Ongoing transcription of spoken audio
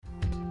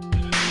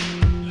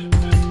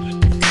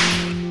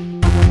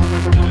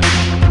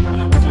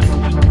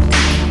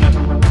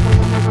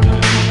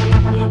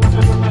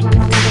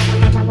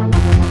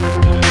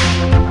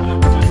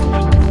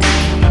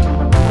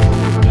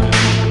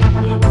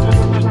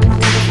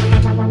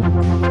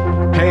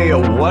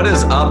What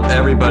is up,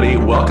 everybody?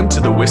 Welcome to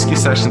the Whiskey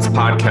Sessions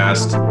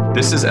podcast.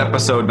 This is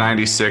episode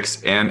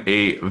 96 and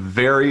a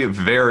very,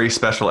 very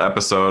special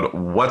episode.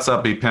 What's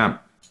up,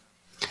 B-Pimp?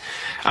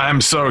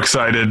 I'm so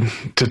excited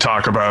to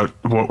talk about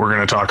what we're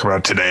going to talk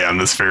about today on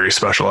this very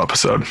special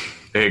episode.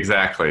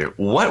 Exactly.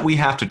 What we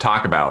have to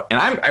talk about. And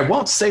I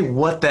won't say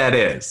what that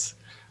is,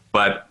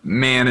 but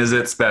man, is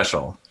it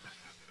special.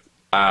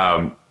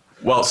 So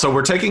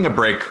we're taking a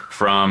break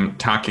from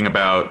talking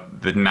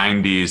about the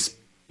 90s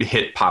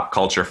hit pop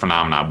culture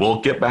phenomena. We'll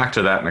get back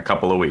to that in a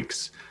couple of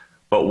weeks.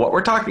 But what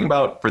we're talking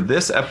about for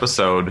this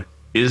episode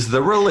is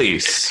the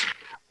release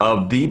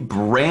of the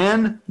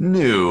brand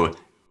new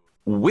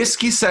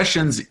Whiskey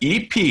Sessions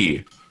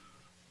EP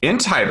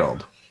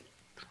entitled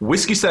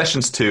Whiskey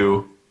Sessions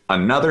 2,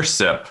 Another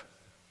Sip,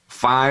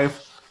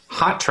 5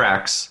 hot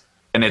tracks,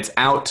 and it's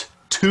out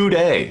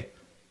today.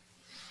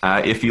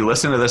 If you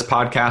listen to this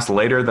podcast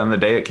later than the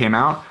day it came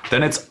out,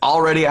 then it's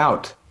already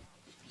out.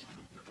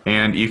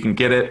 And you can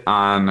get it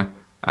on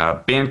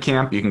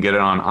Bandcamp, you can get it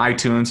on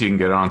iTunes, you can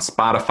get it on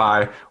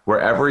Spotify,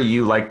 wherever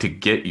you like to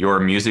get your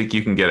music.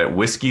 You can get it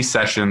Whiskey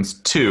Sessions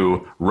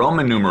 2,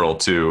 Roman numeral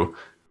 2,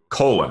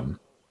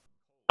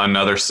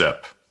 Another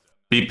Sip.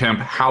 B-Pimp,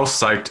 how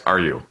psyched are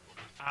you?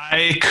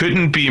 I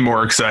couldn't be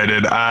more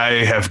excited.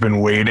 I have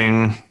been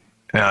waiting.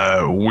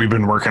 We've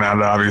been working on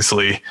it,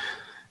 obviously.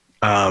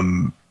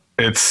 I'm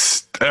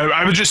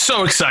just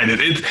so excited.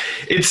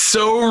 It's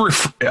so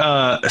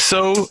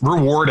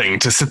rewarding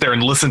to sit there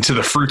and listen to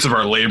the fruits of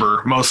our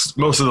labor. Most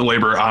of the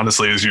labor,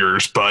 honestly, is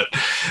yours, but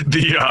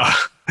the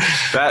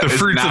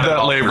fruits of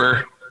that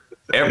labor.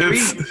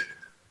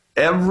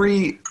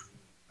 Every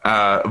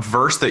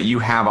verse that you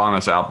have on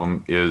this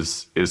album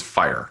is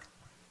fire,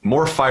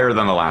 more fire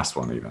than the last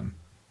one, even.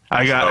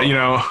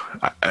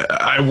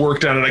 I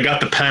worked on it. I got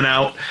the pen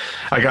out.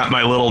 I got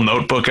my little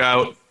notebook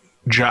out,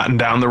 jotting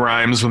down the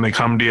rhymes when they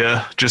come to you,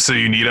 just so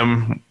you need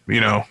them,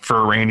 for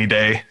a rainy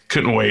day.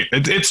 Couldn't wait.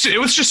 It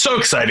was just so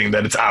exciting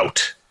that it's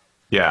out.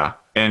 Yeah.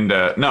 And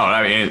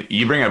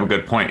you bring up a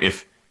good point.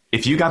 If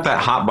you got that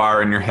hot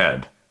bar in your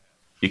head,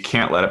 you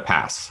can't let it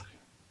pass.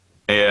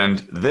 And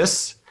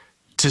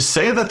to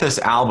say that this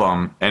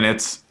album, and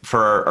it's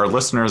for our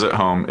listeners at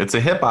home, it's a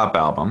hip hop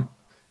album,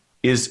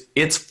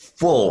 it's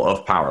full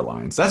of power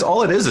lines. That's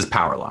all it is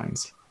power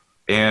lines.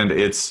 And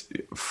it's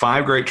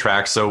 5 great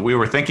tracks. So we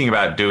were thinking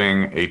about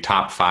doing a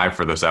top 5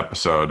 for this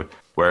episode,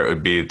 where it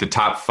would be the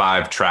top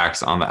 5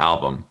 tracks on the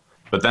album.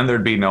 But then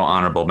there'd be no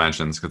honorable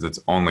mentions because it's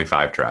only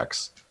 5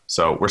 tracks.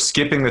 So we're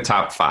skipping the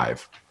top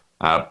 5.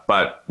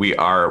 But we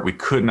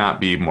could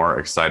not be more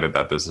excited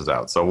that this is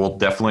out. So we'll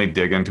definitely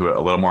dig into it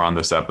a little more on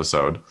this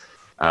episode.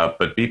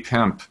 But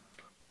B-Pimp,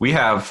 we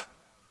have,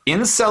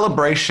 in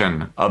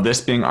celebration of this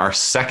being our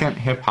second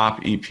hip-hop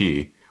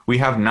EP, we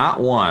have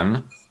not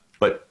one,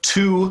 but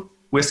 2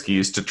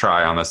 whiskeys to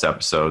try on this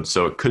episode.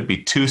 So it could be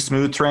 2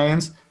 Smooth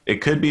Trains.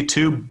 It could be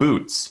 2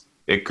 Boots.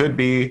 It could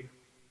be,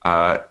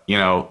 the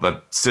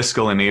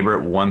Siskel and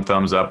Ebert, 1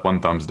 thumbs up,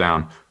 1 thumbs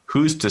down.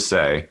 Who's to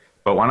say?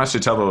 But why don't you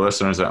tell the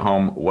listeners at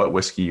home what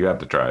whiskey you have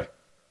to try?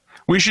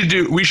 We should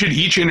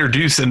each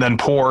introduce and then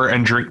pour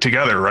and drink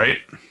together, right?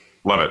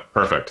 Love it.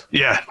 Perfect.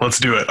 Yeah, let's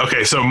do it.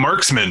 Okay, so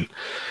Marksman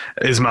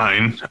is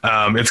mine.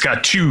 It's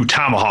got 2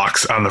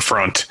 tomahawks on the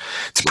front.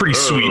 It's pretty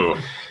sweet.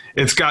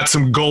 It's got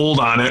some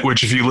gold on it,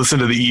 which if you listen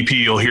to the EP,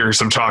 you'll hear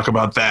some talk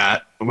about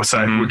that, which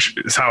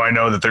is how I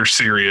know that they're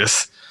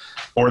serious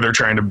or they're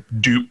trying to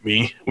dupe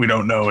me. We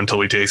don't know until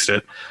we taste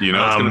it. It's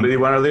going to be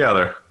one or the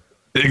other.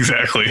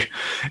 Exactly.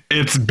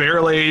 It's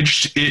barrel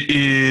aged. It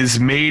is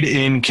made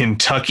in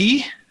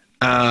Kentucky.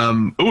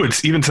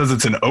 It even says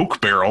it's an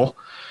oak barrel,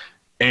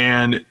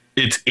 and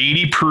it's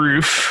 80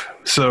 proof,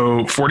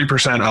 so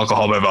 40%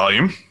 alcohol by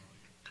volume.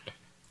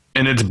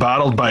 And it's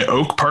bottled by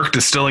Oak Park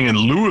Distilling in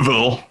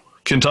Louisville,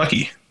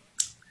 Kentucky.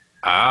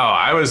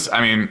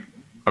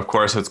 Of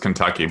course it's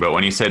Kentucky, but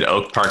when you said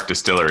Oak Park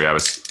Distillery, I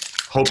was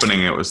hoping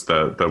it was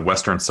the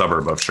western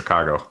suburb of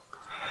Chicago.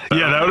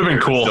 Yeah, that would have been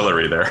cool.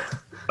 Distillery there.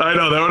 I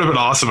know, that would have been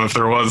awesome if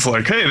there was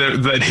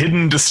that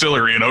hidden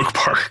distillery in Oak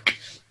Park.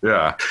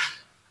 Yeah.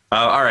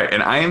 All right,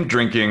 and I am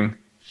drinking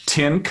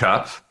Tin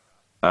Cup,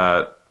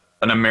 an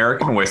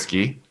American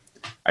whiskey.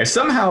 I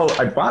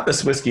bought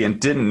this whiskey and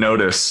didn't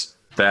notice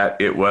that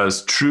it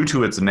was true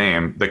to its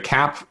name. The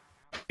cap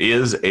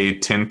is a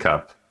tin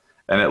cup,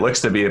 and it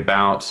looks to be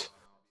about,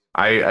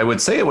 I would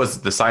say it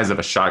was the size of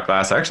a shot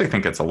glass. I actually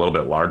think it's a little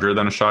bit larger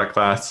than a shot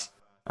glass,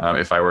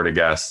 if I were to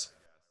guess.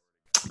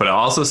 But it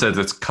also says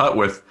it's cut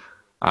with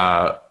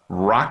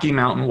Rocky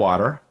Mountain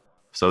water.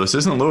 So this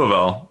isn't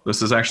Louisville.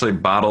 This is actually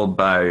bottled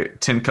by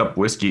Tin Cup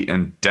Whiskey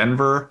in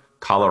Denver,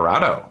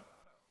 Colorado.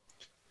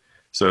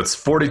 So it's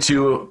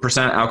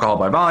 42% alcohol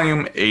by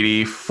volume,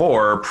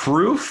 84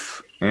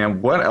 proof.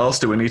 And what else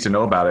do we need to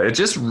know about it?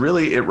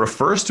 It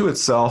refers to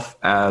itself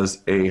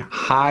as a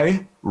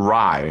high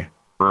rye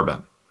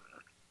bourbon.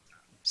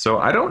 So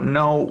I don't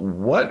know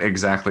what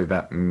exactly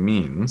that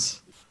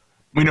means.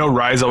 We know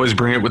ryes always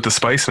bring it with the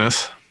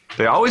spiciness.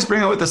 They always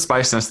bring it with the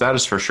spiciness, that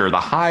is for sure. The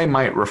high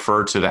might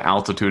refer to the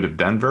altitude of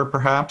Denver,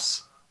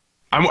 perhaps.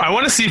 I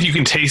want to see if you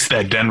can taste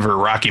that Denver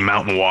Rocky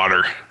Mountain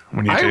water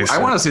when you taste it.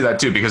 I want to see that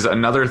too, because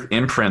another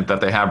imprint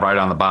that they have right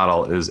on the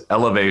bottle is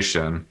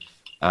elevation,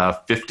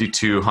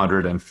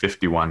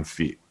 5,251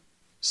 feet.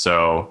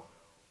 So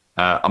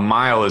a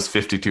mile is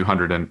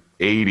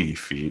 5,280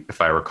 feet,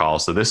 if I recall.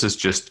 So this is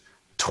just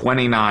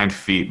 29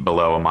 feet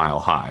below a mile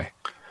high.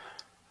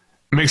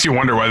 Makes you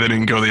wonder why they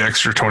didn't go the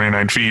extra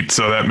 29 feet.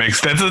 So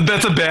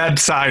that's a bad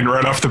sign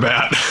right off the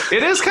bat.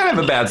 It is kind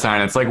of a bad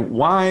sign. It's like,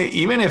 why,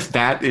 even if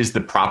that is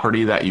the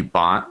property that you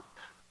bought,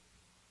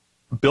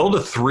 build a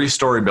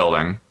 3-story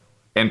building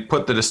and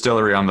put the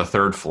distillery on the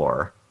 3rd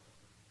floor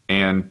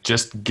and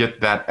just get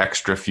that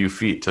extra few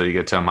feet till you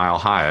get to a mile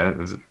high.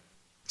 Does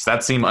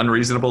that seem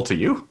unreasonable to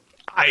you?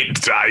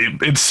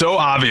 It's so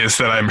obvious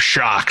that I'm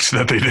shocked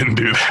that they didn't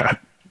do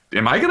that.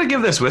 Am I going to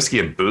give this whiskey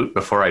a boot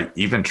before I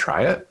even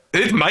try it?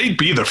 It might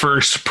be the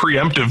first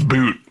preemptive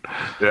boot.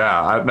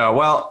 Yeah, no.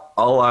 Well,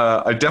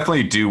 I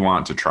definitely do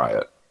want to try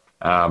it,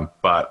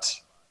 but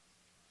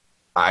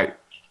I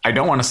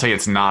don't want to say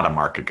it's not a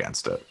mark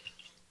against it.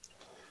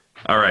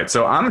 All right,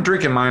 so I'm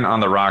drinking mine on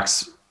the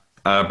rocks.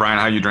 Brian,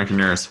 how are you drinking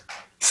yours?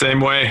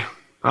 Same way,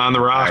 on the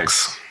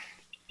rocks. Nice.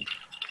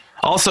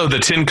 Also, the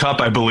tin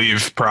cup, I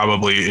believe,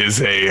 probably is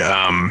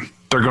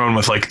they're going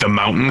with like the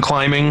mountain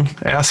climbing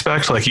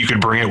aspect. Like you could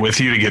bring it with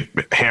you to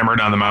get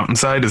hammered on the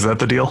mountainside. Is that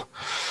the deal?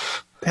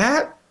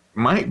 That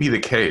might be the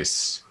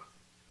case.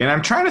 And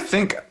I'm trying to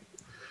think,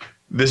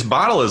 this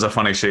bottle is a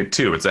funny shape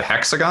too. It's a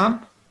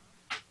hexagon.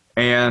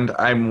 And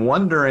I'm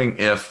wondering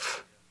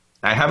if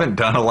I haven't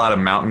done a lot of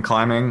mountain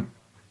climbing.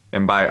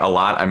 And by a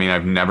lot, I mean,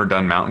 I've never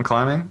done mountain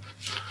climbing,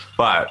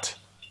 but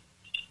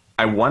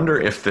I wonder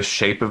if the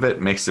shape of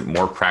it makes it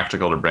more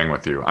practical to bring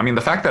with you. I mean,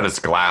 the fact that it's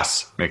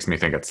glass makes me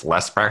think it's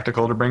less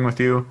practical to bring with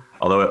you,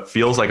 although it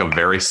feels like a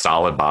very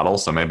solid bottle,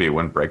 so maybe it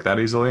wouldn't break that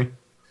easily.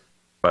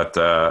 But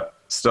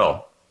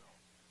still,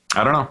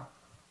 I don't know.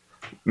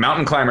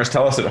 Mountain climbers,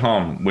 tell us at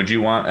home, would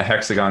you want a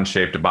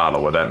hexagon-shaped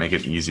bottle? Would that make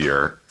it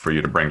easier for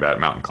you to bring that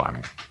mountain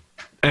climbing?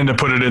 And to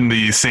put it in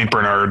the St.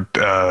 Bernard,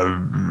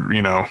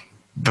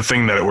 the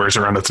thing that it wears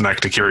around its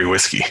neck to carry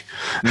whiskey.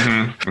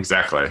 Mm-hmm,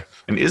 exactly.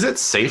 And is it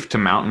safe to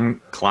mountain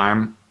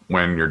climb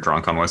when you're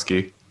drunk on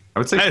whiskey? I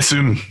would say. I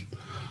assume.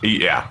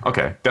 Yeah.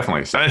 Okay.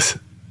 Definitely.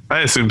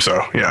 I assume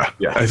so. Yeah.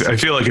 Yeah. I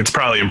feel like it's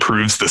probably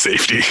improves the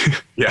safety.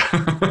 Yeah.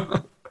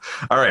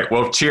 All right.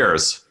 Well,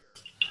 cheers.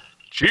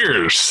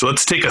 Cheers.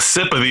 Let's take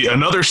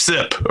another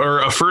sip,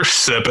 or a first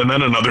sip and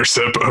then another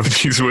sip of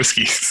these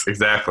whiskeys.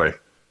 Exactly.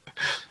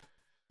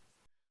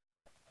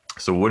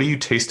 So what are you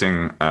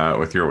tasting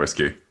with your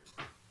whiskey?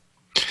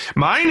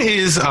 Mine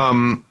is a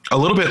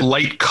little bit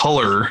light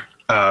color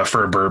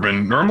for a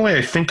bourbon. Normally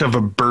I think of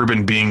a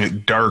bourbon being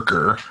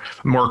darker,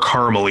 more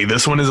caramely.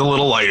 This one is a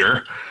little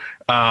lighter.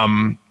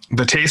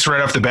 The taste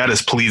right off the bat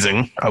is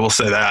pleasing. I will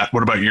say that.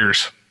 What about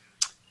yours?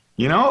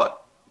 You know,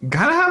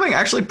 kind of having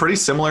actually pretty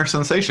similar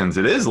sensations.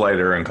 It is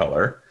lighter in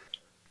color.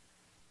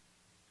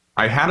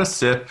 I had a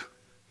sip.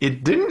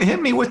 It didn't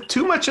hit me with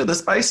too much of the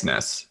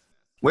spiciness,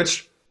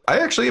 which I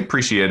actually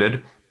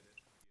appreciated.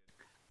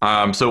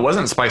 So it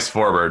wasn't spice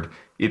forward.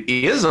 It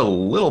is a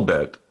little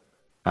bit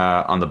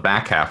on the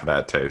back half of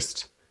that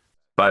taste,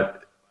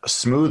 but a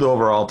smooth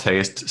overall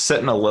taste,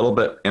 sitting a little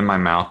bit in my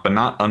mouth, but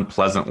not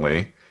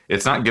unpleasantly.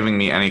 It's not giving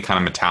me any kind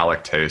of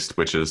metallic taste,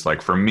 which is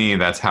like, for me,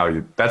 that's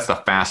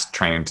the fast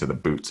train to the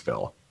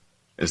Bootsville,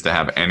 is to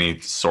have any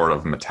sort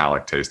of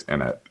metallic taste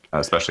in it,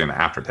 especially in the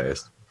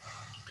aftertaste.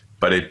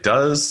 But it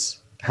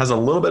has a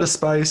little bit of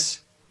spice,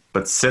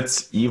 but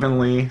sits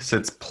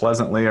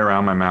pleasantly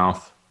around my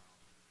mouth.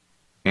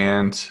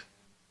 And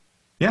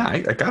yeah, I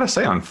gotta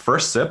say, on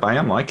first sip, I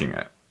am liking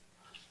it.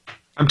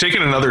 I'm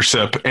taking another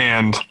sip,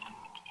 and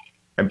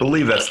I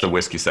believe that's the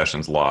Whiskey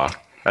Sessions law.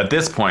 At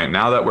this point,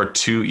 now that we're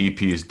 2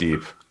 EPs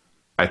deep,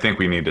 I think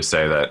we need to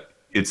say that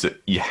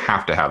you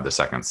have to have the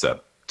second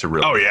sip to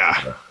really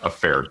get a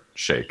fair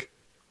shake.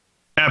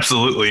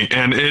 Absolutely.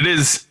 And it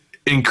is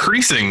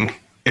increasing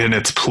in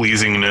its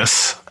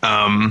pleasingness.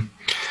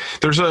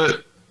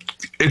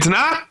 It's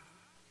not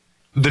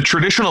the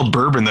traditional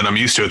bourbon that I'm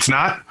used to. It's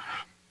not,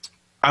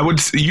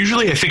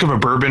 usually I think of a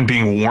bourbon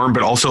being warm,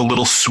 but also a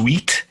little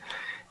sweet.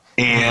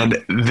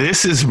 And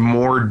this is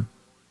more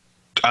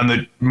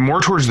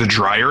towards the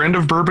drier end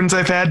of bourbons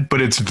I've had,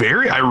 but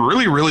I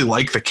really, really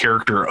like the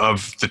character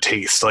of the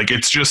taste. Like,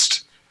 it's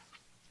just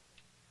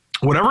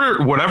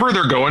whatever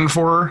they're going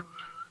for.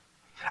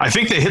 I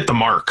think they hit the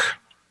mark.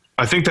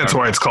 I think that's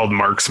why it's called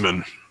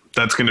Marksman.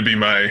 That's going to be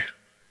my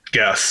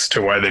guess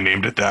to why they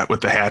named it that,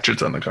 with the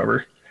hatchets on the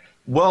cover.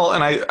 Well,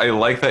 and I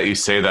like that you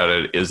say that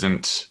it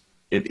isn't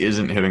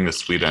hitting the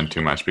sweet end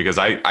too much, because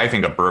I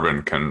think a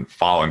bourbon can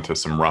fall into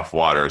some rough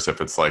waters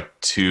if it's like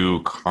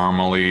too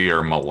caramely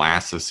or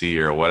molassesy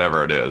or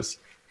whatever it is.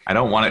 I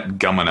don't want it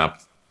gumming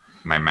up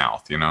my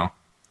mouth, you know?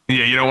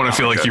 Yeah, you don't want to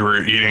feel like you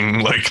were eating,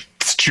 like,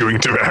 chewing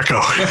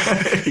tobacco.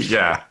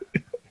 Yeah.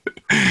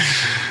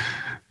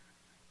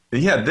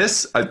 Yeah,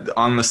 this,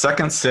 on the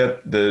second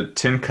sip, the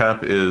tin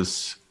cup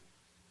is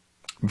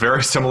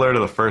very similar to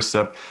the first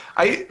sip.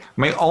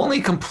 My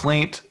only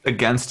complaint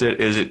against it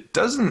is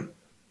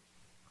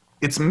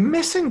it's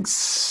missing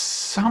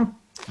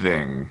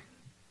something.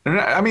 And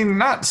I mean,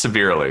 not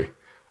severely.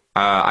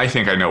 I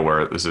think I know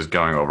where this is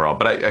going overall,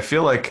 but I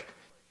feel like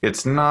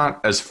it's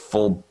not as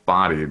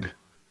full-bodied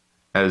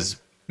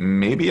as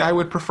maybe I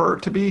would prefer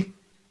it to be.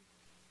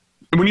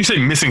 When you say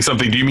missing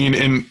something, do you mean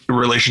in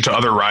relation to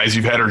other ryes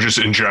you've had, or just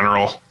in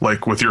general,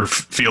 like with your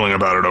feeling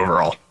about it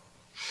overall?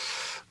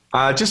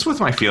 Just with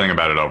my feeling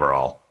about it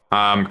overall.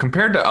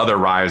 Compared to other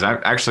ryes,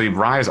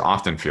 ryes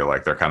often feel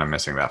like they're kind of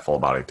missing that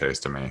full-body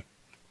taste to me.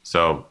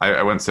 So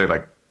I wouldn't say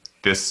like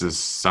this is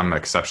some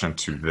exception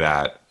to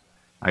that.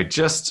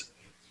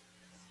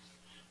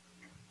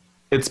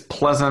 It's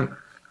pleasant,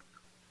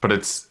 but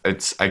it's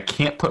I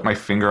can't put my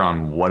finger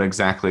on what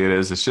exactly it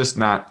is. It's just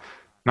not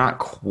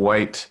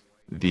quite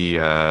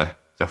the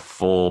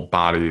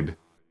full-bodied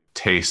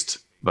taste,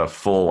 the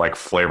full like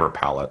flavor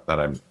palette that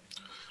I'm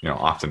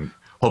often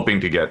hoping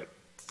to get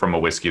from a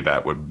whiskey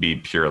that would be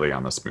purely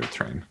on the Smooth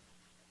Train.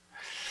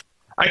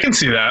 I can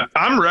see that.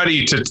 I'm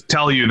ready to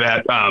tell you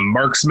that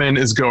Marksman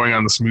is going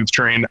on the Smooth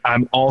Train.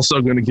 I'm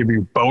also going to give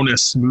you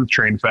bonus Smooth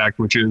Train fact,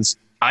 which is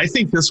I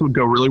think this would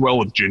go really well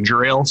with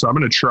ginger ale. So I'm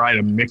going to try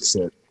to mix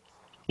it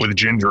with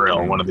ginger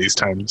ale one of these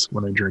times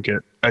when I drink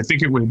it. I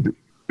think it would.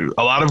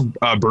 A lot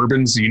of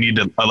bourbons, you need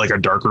like a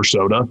darker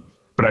soda,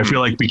 but I feel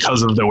like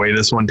because of the way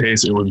this one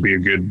tastes, it would be a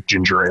good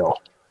ginger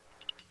ale.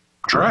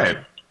 All right.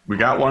 We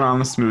got one on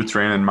the Smooth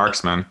Train and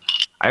Marksman.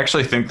 I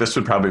actually think this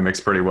would probably mix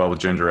pretty well with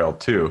ginger ale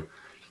too.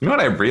 You know what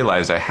I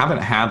realized? I haven't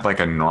had like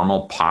a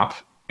normal pop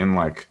in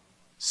like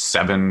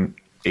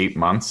 7-8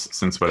 months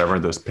since whatever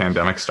this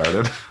pandemic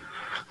started.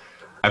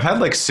 I've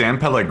had like San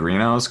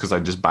Pellegrinos because I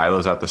just buy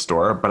those at the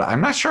store, but I'm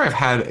not sure I've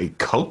had a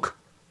Coke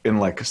in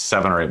like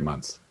 7 or 8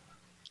 months.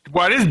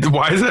 Why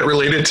is that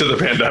related to the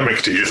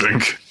pandemic, do you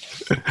think?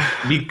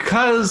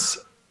 Because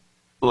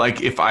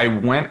like if I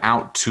went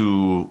out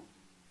to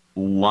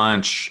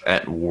lunch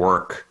at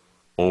work,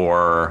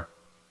 or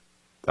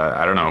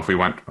I don't know if we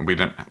weren't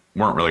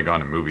really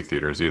going to movie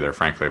theaters either,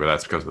 frankly, but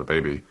that's because of the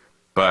baby.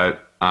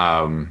 But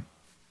I'm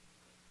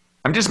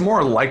just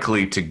more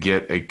likely to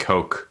get a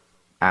Coke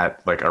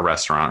at like a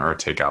restaurant or a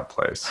takeout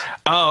place.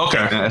 Oh,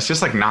 okay. And it's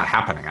just like not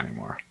happening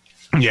anymore.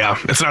 Yeah,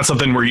 it's not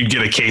something where you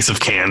get a case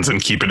of cans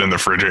and keep it in the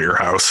fridge at your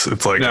house.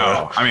 It's like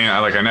no, I mean,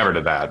 I never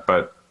did that,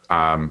 but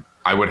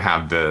I would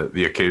have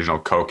the occasional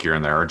Coke here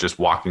and there, or just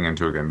walking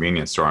into a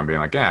convenience store and being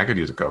like, yeah, I could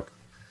use a Coke.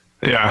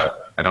 Yeah,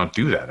 but I don't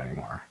do that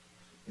anymore.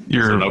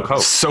 You're no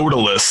Coke.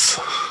 Sodaless.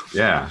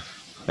 Yeah,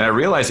 and I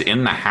realize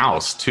in the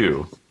house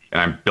too,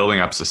 and I'm building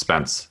up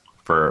suspense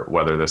for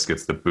whether this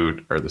gets the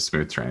boot or the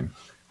Smooth Train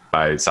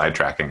by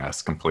sidetracking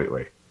us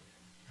completely.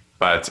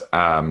 But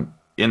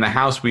in the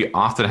house, we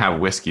often have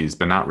whiskeys,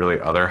 but not really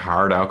other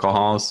hard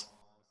alcohols.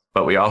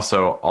 But we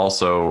also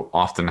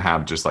often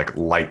have just like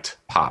light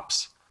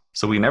pops.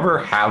 So we never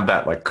have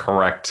that like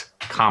correct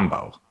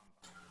combo.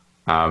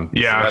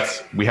 Yeah.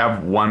 So we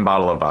have one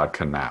bottle of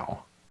vodka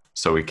now,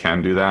 so we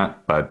can do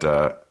that.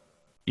 But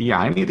yeah,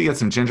 I need to get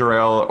some ginger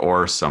ale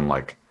or some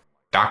like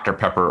Dr.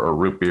 Pepper or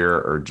root beer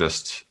or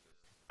just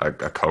a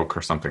Coke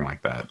or something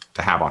like that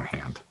to have on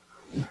hand.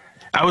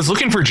 I was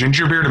looking for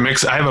ginger beer to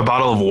mix. I have a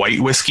bottle of white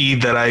whiskey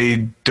that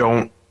I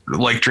don't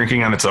like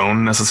drinking on its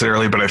own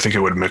necessarily, but I think it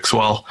would mix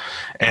well.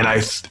 And I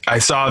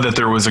saw that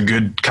there was a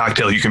good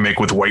cocktail you can make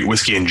with white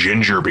whiskey and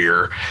ginger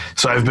beer.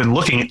 So I've been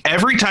looking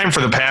every time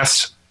for the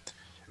past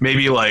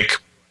maybe like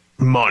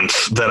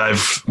month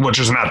which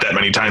is not that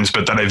many times,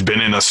 but that I've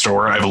been in a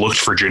store, I've looked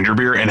for ginger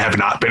beer and have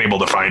not been able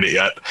to find it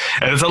yet.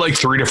 And it's at like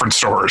 3 different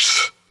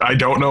stores. I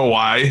don't know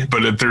why,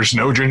 but there's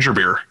no ginger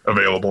beer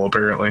available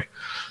apparently.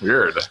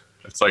 Weird.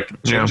 It's like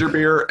ginger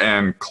beer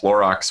and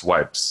Clorox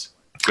wipes.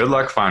 Good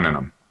luck finding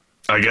them.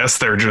 I guess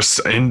they're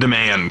just in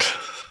demand.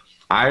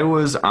 I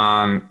was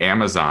on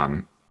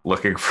Amazon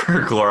looking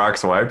for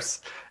Clorox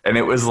wipes, and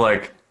it was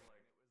like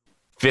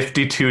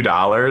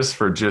 $52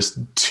 for just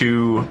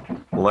 2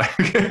 like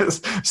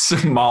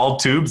small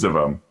tubes of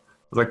them.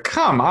 I was like,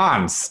 come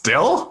on,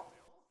 still?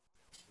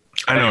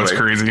 I know, it's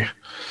crazy.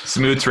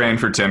 Smooth Train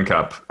for Tin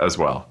Cup as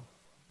well.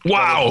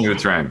 Wow. Smooth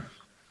Train.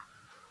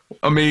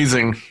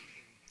 Amazing.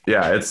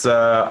 Yeah, it's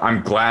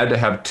I'm glad to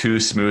have 2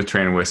 Smooth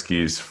Train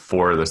whiskeys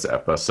for this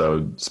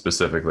episode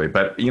specifically.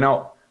 But,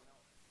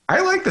 I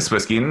like this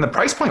whiskey, and the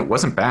price point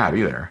wasn't bad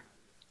either.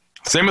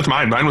 Same with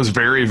mine. Mine was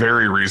very,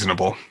 very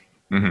reasonable.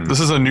 Mm-hmm. This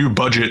is a new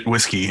budget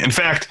whiskey. In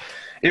fact,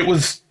 it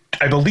was,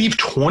 I believe,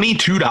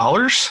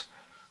 $22,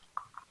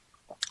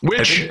 which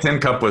I think Tin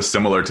Cup was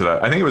similar to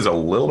that. I think it was a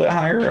little bit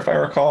higher, if I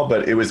recall,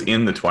 but it was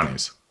in the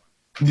 20s.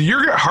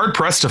 You're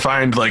hard-pressed to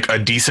find like a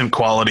decent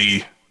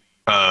quality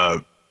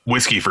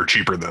whiskey for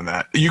cheaper than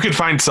that. You could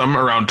find some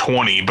around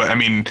 20, but I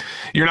mean,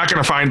 you're not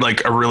going to find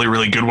like a really,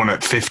 really good one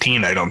at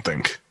 15, I don't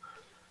think.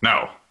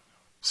 No,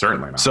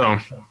 certainly not. So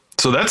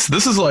this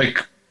is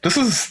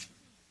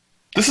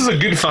a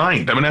good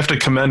find. I'm going to have to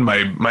commend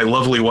my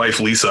lovely wife,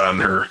 Lisa, on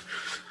her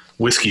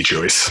whiskey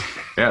choice.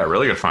 Yeah,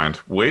 really good find.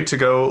 Way to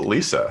go,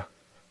 Lisa.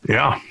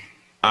 Yeah.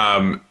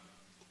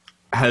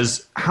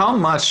 how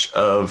much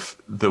of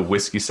the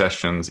Whiskey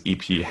Sessions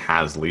EP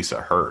has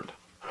Lisa heard?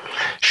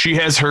 She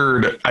has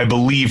heard, I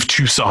believe,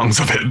 2 songs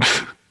of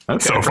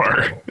it so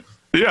far.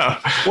 Yeah.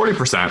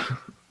 40%.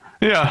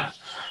 Yeah.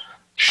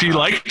 She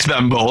liked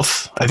them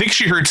both. I think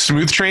she heard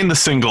Smooth Train, the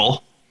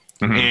single,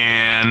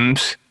 and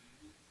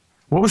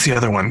what was the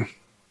other one?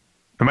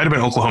 It might have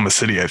been Oklahoma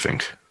City, I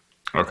think.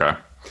 Okay.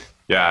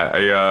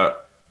 Yeah,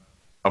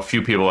 a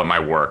few people at my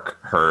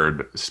work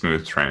heard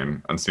Smooth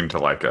Train and seemed to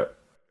like it.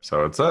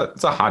 So it's a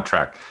hot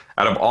track.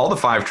 Out of all the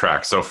 5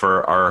 tracks, so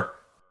for our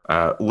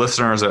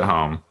listeners at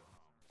home,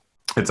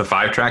 it's a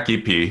 5-track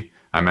EP.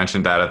 I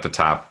mentioned that at the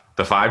top.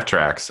 The 5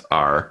 tracks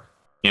are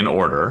in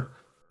order: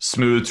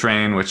 Smooth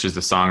Train, which is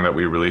the song that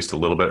we released a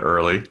little bit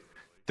early.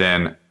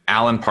 Then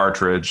Alan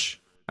Partridge,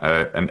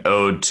 an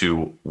ode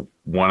to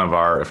one of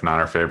our, if not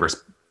our favorite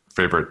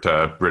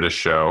British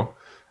show.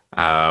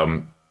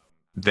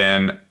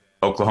 Then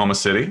Oklahoma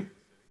City.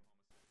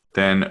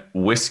 Then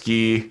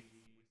Whiskey.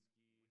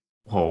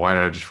 Oh, why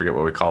did I just forget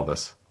what we called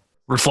this?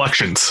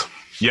 Reflections.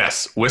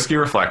 Yes, Whiskey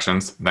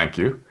Reflections. Thank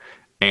you.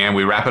 And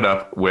we wrap it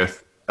up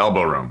with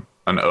Elbow Room,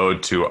 an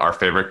ode to our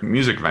favorite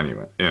music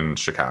venue in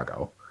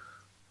Chicago.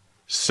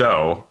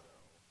 So,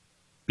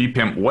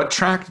 B-Pimp, what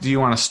track do you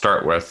want to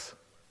start with?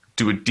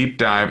 Do a deep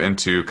dive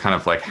into kind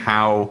of like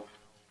how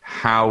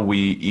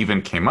we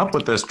even came up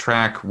with this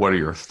track. What are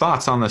your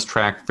thoughts on this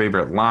track?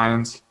 Favorite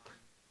lines?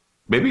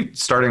 Maybe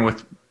starting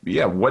with,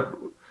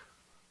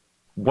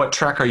 what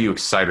track are you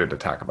excited to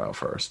talk about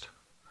first?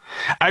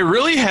 I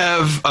really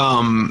have,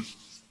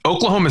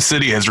 Oklahoma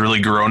City has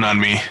really grown on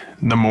me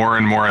the more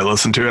and more I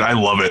listen to it. I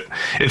love it.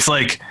 It's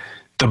like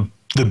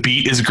the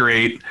beat is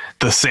great.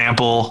 The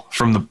sample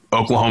from the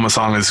Oklahoma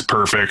song is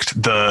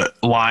perfect. The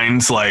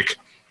lines, like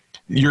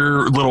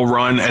your little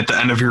run at the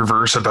end of your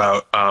verse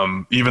about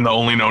even the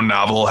only known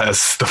novel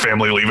has the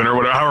family leaving, or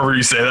whatever, however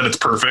you say that, it's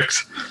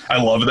perfect.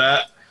 I love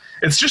that.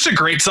 It's just a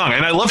great song.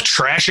 And I love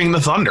Trashing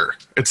the Thunder.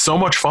 It's so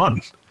much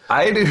fun.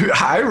 I do.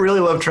 I really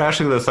love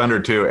Trashing the Thunder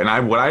too.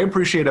 And what I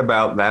appreciate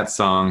about that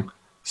song,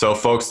 so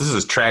folks, this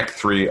is track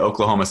 3,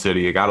 Oklahoma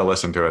City. You got to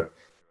listen to it.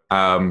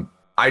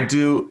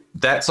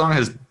 That song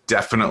has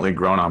definitely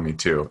grown on me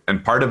too.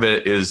 And part of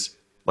it is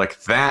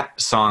like that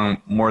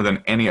song more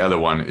than any other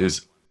one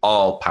is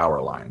all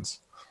power lines.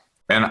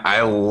 And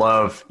I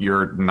love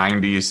your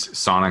 90s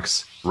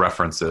Sonics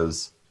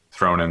references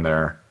thrown in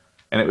there.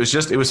 And it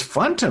was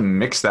fun to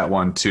mix that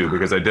one too,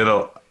 because I did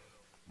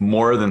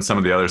more than some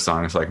of the other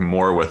songs, like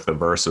more with the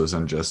verses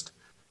and just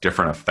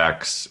different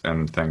effects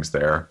and things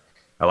there.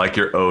 I like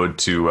your ode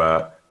to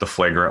the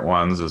Flagrant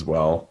Ones as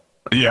well.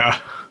 Yeah.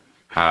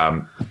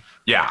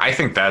 Yeah, I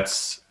think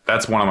that's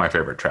one of my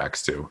favorite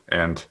tracks too.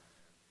 And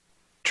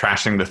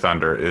Trashing the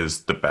Thunder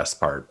is the best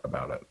part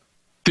about it.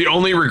 The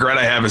only regret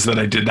I have is that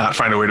I did not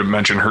find a way to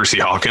mention Hersey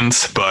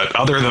Hawkins, but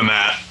other than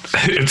that,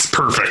 it's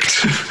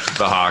perfect.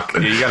 The Hawk.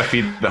 You got to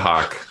feed the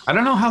Hawk. I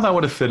don't know how that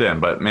would have fit in,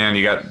 but man,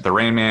 you got the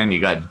Rain Man,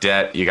 you got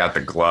Debt, you got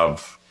the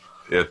Glove.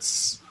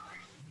 It's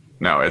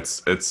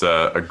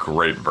a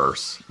great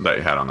verse that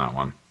you had on that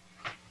one.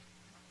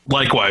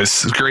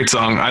 Likewise, great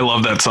song. I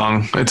love that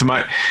song.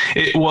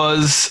 It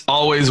was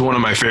always one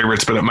of my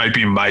favorites, but it might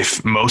be my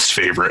most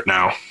favorite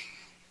now.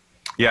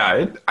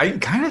 Yeah, I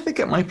kind of think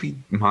it might be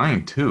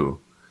mine too.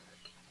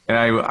 And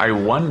I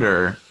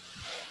wonder,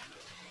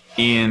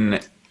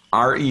 in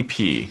our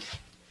EP,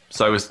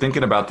 so I was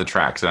thinking about the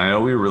tracks, and I know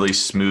we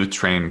released Smooth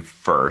Train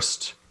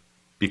first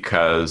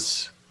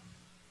because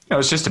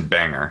it's just a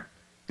banger.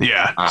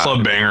 Yeah,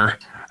 club banger.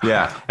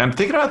 Yeah, and I'm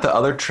thinking about the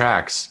other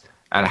tracks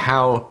and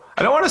how,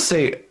 I don't want to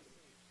say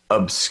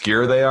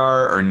obscure they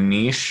are or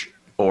niche,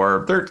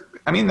 or they're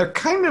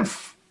kind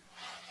of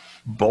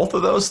both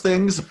of those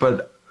things,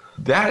 but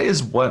that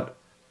is what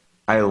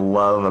I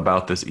love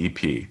about this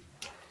EP.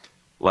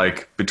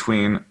 Like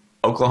between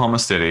Oklahoma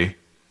City,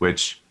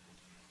 which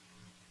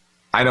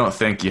I don't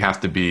think you have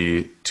to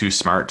be too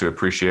smart to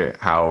appreciate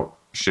how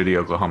shitty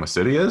Oklahoma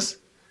City is,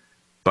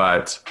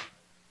 but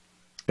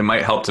it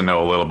might help to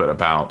know a little bit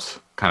about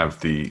kind of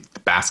the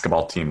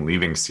basketball team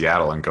leaving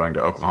Seattle and going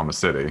to Oklahoma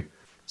City.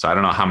 So I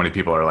don't know how many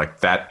people are like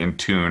that in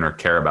tune or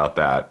care about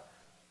that.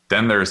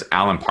 Then there's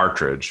Alan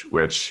Partridge,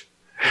 which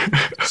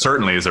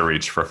certainly is a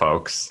reach for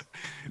folks.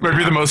 Might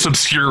be the most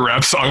obscure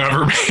rap song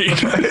ever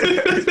made.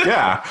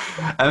 Yeah.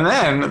 And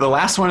then the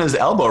last one is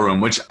Elbow Room,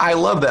 which I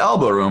love the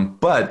Elbow Room.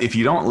 But if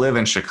you don't live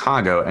in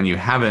Chicago and you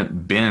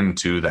haven't been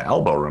to the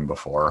Elbow Room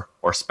before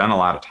or spent a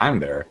lot of time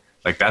there,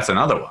 like that's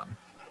another one.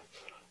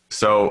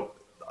 So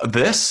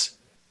this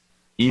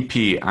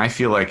EP, I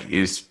feel like,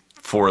 is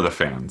for the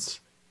fans.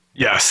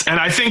 Yes, and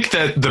I think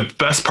that the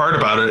best part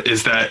about it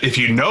is that if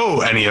you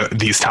know any of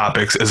these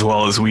topics as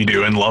well as we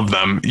do and love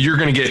them, you're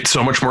going to get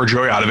so much more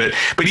joy out of it.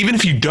 But even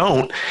if you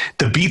don't,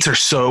 the beats are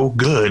so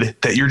good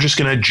that you're just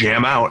going to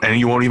jam out and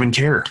you won't even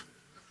care.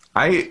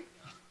 I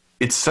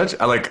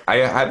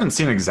haven't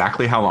seen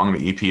exactly how long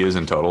the EP is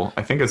in total.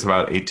 I think it's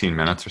about 18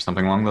 minutes or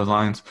something along those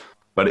lines,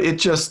 but it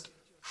just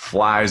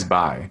flies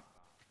by.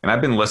 And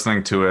I've been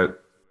listening to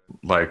it,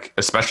 like,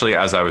 especially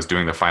as I was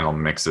doing the final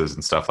mixes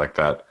and stuff like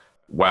that,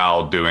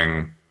 while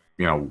doing,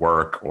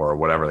 work or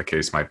whatever the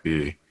case might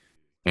be.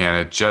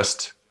 And it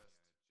just,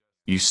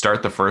 you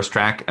start the first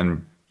track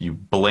and you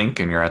blink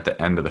and you're at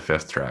the end of the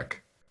fifth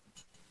track.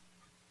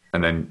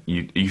 And then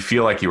you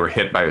feel like you were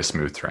hit by a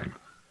smooth train.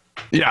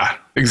 Yeah,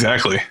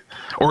 exactly.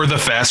 Or the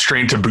fast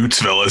train to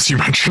Bootsville, as you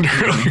mentioned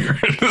earlier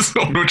in this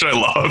one, which I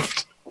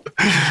loved.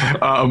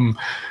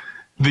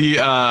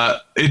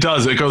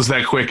 It goes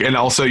that quick. And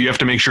also you have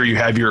to make sure you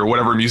have your,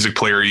 whatever music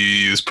player you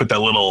use, put that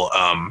little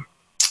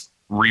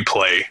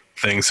replay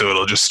thing so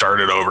it'll just start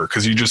it over.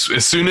 Because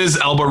as soon as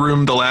Elbow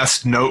Room, the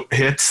last note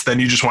hits, then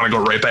you just want to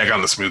go right back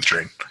on the smooth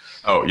train.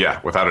 Oh, yeah,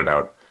 without a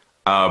doubt.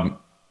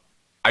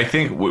 I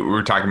think we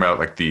were talking about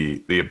like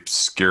the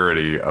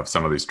obscurity of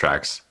some of these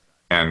tracks.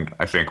 And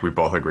I think we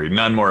both agree,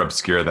 none more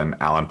obscure than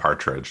Alan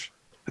Partridge.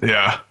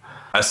 Yeah.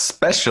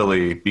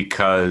 Especially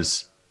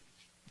because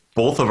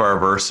both of our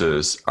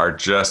verses are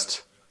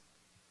just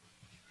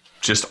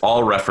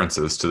all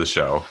references to the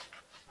show.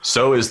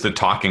 So is the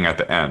talking at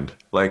the end.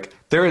 Like,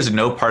 there is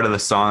no part of the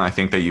song I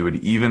think that you would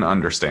even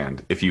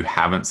understand if you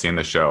haven't seen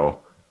the show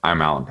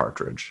I'm Alan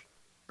Partridge.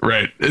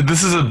 Right.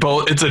 This is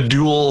it's a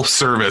dual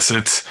service.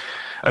 It's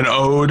an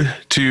ode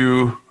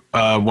to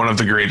one of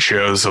the great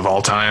shows of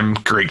all time,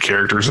 great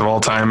characters of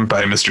all time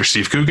by Mr.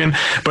 Steve Coogan.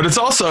 But it's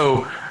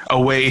also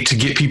a way to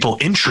get people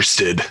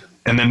interested,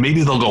 and then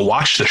maybe they'll go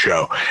watch the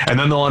show, and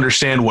then they'll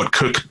understand what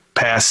Cook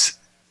Pass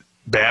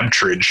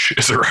Babtridge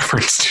is a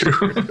reference to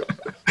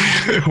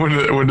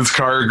when his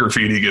car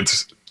graffiti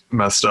gets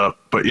messed up.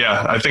 But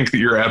yeah, I think that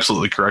you're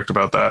absolutely correct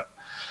about that.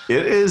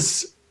 It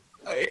is,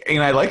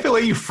 and I like the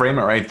way you frame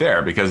it right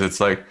there, because it's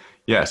like,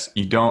 yes,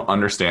 you don't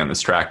understand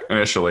this track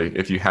initially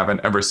if you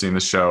haven't ever seen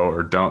the show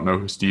or don't know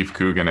who Steve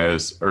Coogan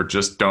is or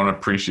just don't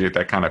appreciate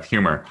that kind of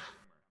humor.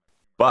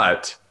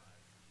 But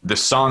the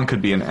song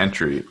could be an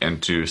entry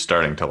into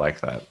starting to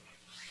like that.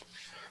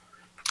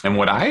 And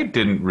what I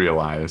didn't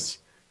realize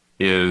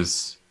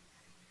is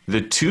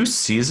the 2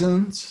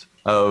 seasons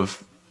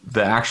of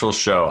the actual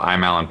show,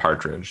 I'm Alan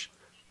Partridge,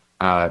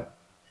 are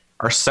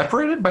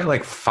separated by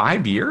like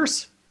 5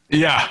 years.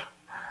 Yeah.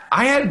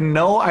 I had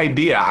no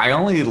idea. I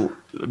only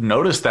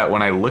noticed that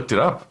when I looked it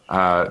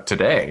up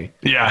today.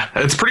 Yeah,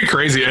 it's pretty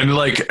crazy. And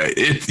like,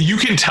 you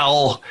can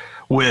tell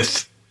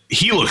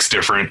he looks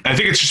different. I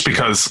think it's just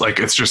because like,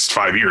 it's just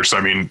 5 years. So,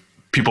 I mean,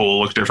 people will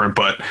look different,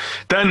 but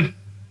then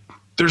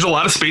there's a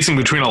lot of spacing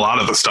between a lot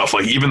of the stuff.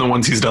 Like even the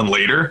ones he's done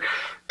later,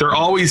 there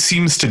always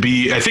seems to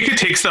be, I think it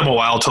takes them a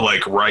while to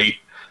like write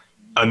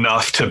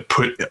enough to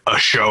put a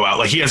show out.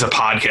 Like he has a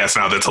podcast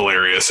now that's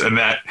hilarious, and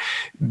that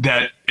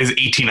is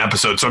 18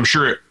 episodes. So I'm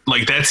sure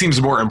like that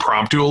seems more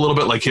impromptu, a little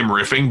bit like him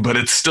riffing, but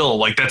it's still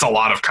like that's a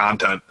lot of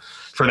content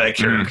for that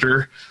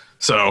character.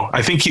 So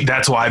I think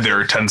that's why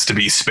there tends to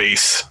be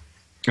space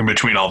in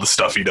between all the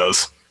stuff he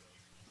does.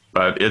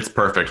 But it's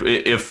perfect.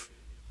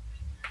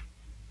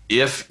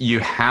 If you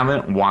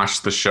haven't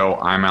watched the show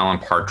I'm Alan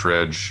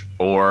Partridge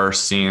or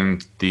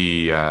seen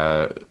the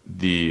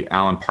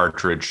Alan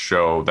Partridge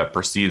show that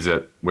precedes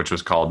it, which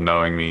was called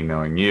Knowing Me,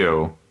 Knowing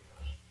You,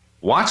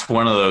 watch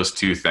one of those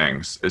 2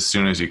 things as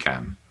soon as you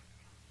can,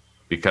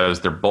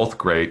 because they're both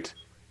great.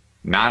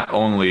 Not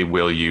only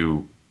will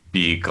you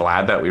be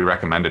glad that we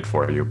recommended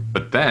for you,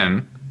 but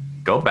then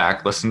go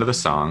back, listen to the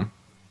song,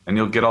 and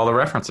you'll get all the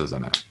references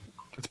in it.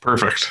 It's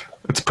perfect.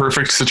 It's a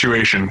perfect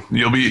situation.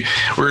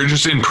 We're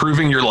just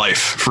improving your life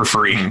for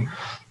free.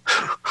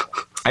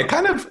 I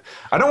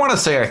don't want to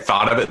say I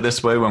thought of it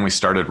this way when we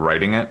started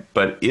writing it,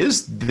 but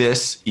is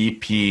this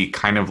EP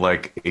kind of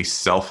like a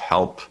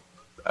self-help,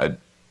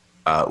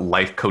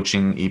 life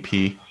coaching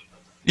EP?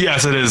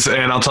 Yes, it is.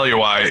 And I'll tell you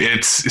why.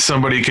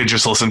 Somebody could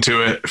just listen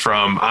to it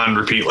from on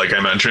repeat, like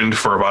I mentioned,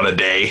 for about a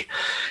day.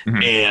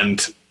 Mm-hmm.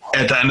 And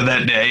at the end of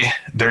that day,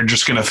 they're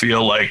just going to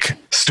feel like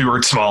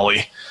Stuart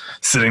Smalley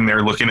sitting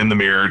there looking in the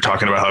mirror,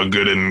 talking about how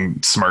good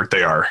and smart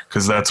they are.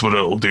 Because that's what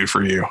it'll do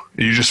for you.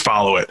 You just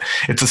follow it.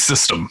 It's a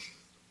system.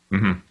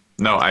 Mm-hmm.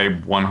 No, I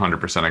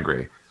 100%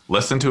 agree.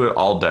 Listen to it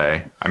all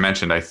day. I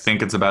mentioned, I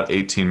think it's about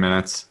 18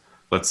 minutes.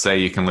 Let's say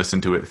you can listen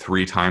to it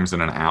 3 times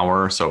in an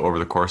hour. So over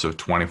the course of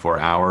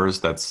 24 hours,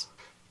 that's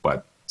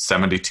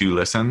 72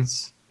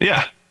 listens?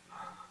 Yeah.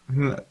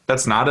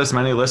 That's not as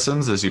many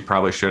listens as you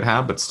probably should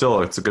have, but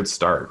still, it's a good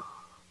start.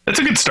 It's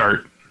a good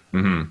start.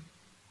 Mm-hmm.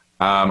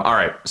 All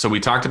right. So we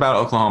talked about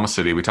Oklahoma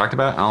City. We talked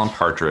about Alan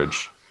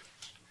Partridge.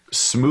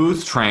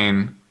 Smooth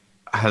Train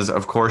has,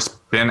 of course,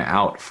 been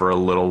out for a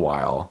little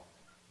while.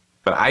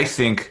 But I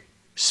think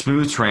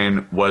Smooth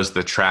Train was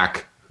the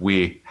track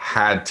we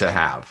had to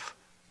have,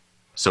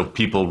 so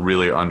people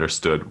really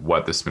understood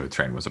what the Smooth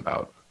Train was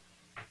about.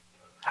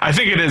 I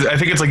think it is. I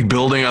think it's like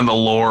building on the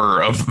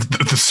lore of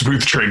the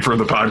Smooth Train for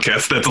the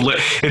podcast.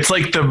 It's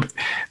like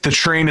the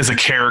train is a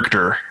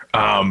character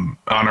on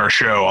our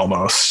show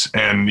almost.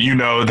 And you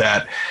know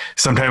that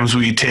sometimes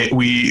we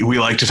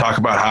like to talk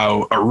about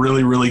how a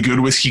really, really good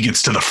whiskey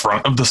gets to the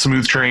front of the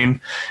Smooth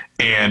Train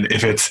And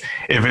if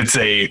it's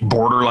a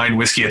borderline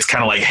whiskey, it's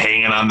kind of like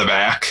hanging on the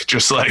back,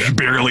 just like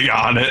barely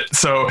on it.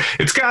 So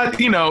it's got,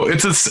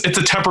 it's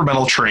a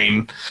temperamental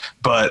train.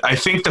 But I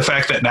think the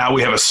fact that now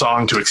we have a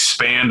song to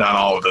expand on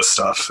all of this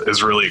stuff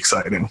is really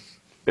exciting.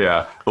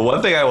 Yeah. The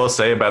one thing I will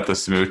say about the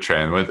Smooth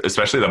Train,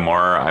 especially the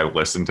more I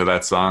listen to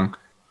that song,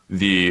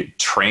 the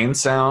train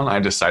sound I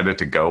decided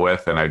to go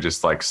with, and I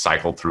just like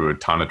cycled through a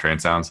ton of train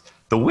sounds.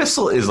 The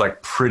whistle is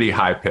like pretty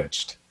high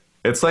pitched.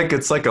 It's like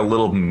a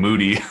little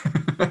moody,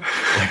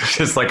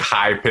 just like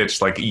high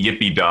pitched, like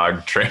yippee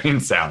dog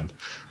train sound.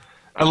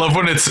 I love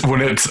when it's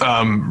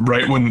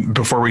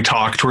before we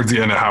talk towards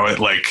the end of how it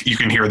like you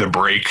can hear the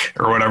brake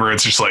or whatever.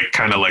 It's just like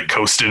kind of like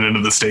coasting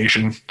into the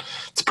station.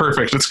 It's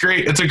perfect. It's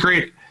great. It's a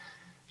great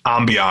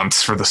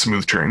ambiance for the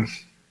Smooth Train.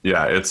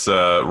 Yeah, it's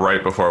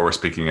right before we're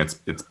speaking. It's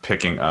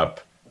picking up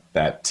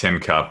that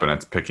tin cup, and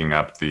it's picking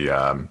up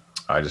the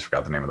I just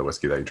forgot the name of the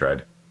whiskey that you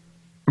tried.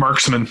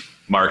 Marksman.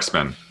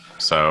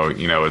 So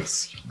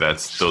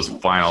that's those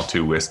final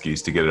two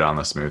whiskeys to get it on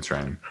the Smooth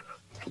Train.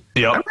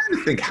 Yeah, I'm trying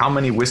to think how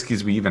many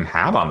whiskeys we even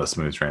have on the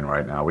Smooth Train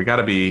right now. We got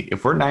to be,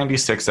 if we're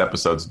 96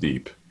 episodes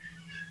deep,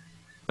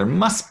 there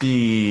must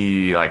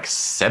be like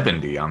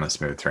 70 on the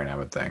Smooth Train, I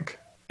would think.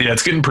 Yeah,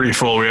 it's getting pretty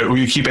full.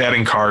 We keep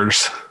adding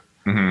cars.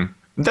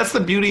 Mm-hmm. That's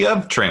the beauty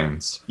of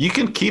trains. You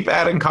can keep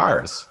adding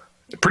cars.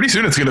 Pretty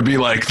soon it's going to be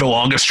like the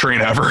longest train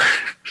ever.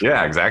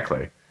 Yeah,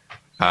 exactly.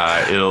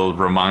 It'll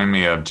remind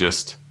me of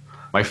just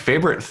my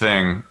favorite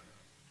thing.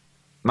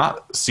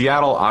 Not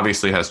Seattle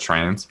obviously has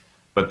trains,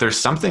 but there's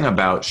something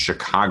about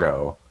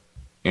Chicago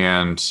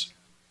and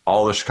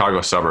all the Chicago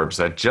suburbs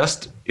that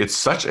it's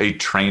such a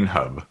train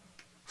hub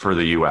for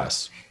the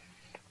U.S.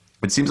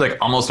 It seems like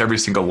almost every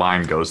single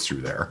line goes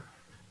through there.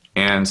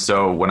 And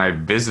so when I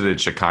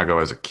visited Chicago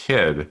as a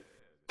kid,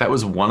 that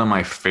was one of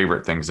my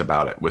favorite things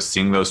about it, was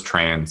seeing those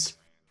trains.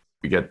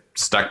 We get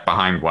stuck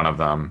behind one of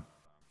them,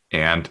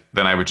 and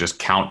then I would just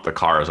count the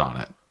cars on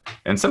it.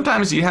 And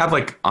sometimes you have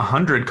like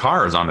 100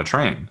 cars on a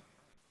train.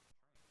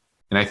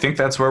 And I think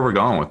that's where we're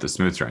going with the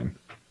Smooth Train.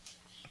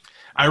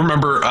 I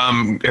remember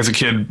as a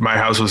kid, my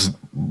house was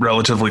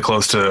relatively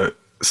close to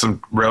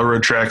some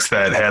railroad tracks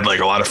that had like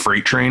a lot of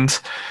freight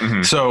trains.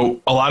 Mm-hmm.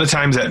 So a lot of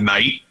times at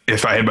night,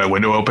 if I had my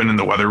window open and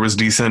the weather was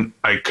decent,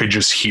 I could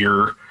just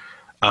hear,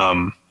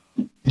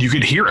 you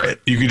could hear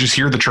it. You could just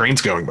hear the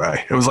trains going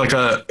by. It was like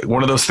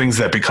one of those things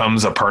that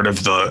becomes a part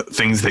of the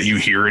things that you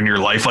hear in your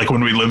life. Like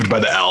when we lived by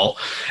the L,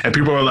 and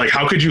people were like,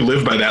 how could you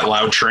live by that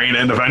loud train?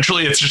 And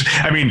eventually it's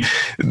just, I mean,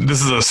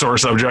 this is a sore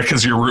subject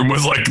because your room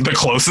was like the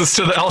closest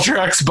to the L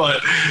tracks,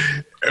 but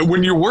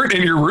when you weren't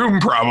in your room,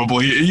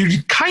 probably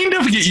you kind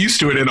of get used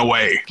to it in a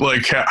way,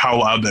 like how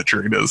loud that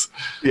train is.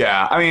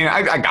 Yeah. I mean,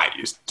 I got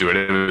used to it.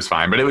 It was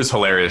fine, but it was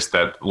hilarious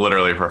that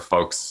literally for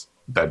folks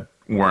that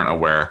weren't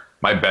aware,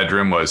 my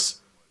bedroom was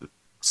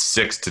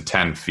 6 to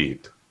 10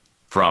 feet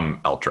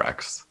from L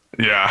tracks.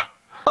 Yeah.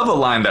 Of a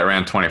line that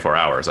ran 24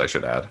 hours, I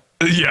should add.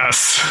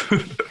 Yes.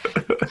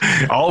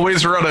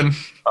 Always running.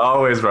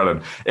 Always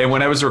running. And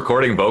when I was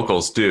recording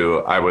vocals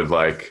too, I would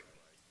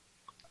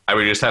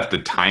just have to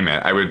time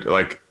it. I would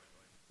like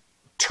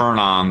turn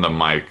on the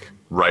mic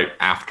right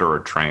after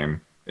a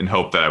train and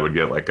hope that I would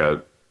get like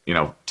a,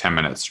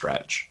 10-minute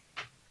stretch.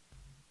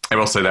 I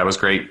will say that was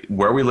great.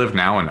 Where we live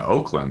now in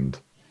Oakland,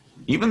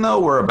 even though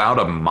we're about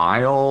a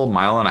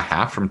mile and a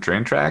half from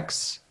train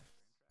tracks,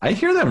 I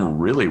hear them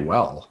really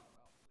well.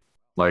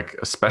 Like,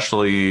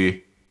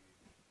 especially,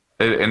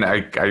 and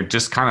I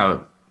just kind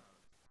of,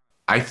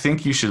 I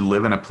think you should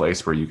live in a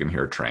place where you can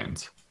hear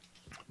trains.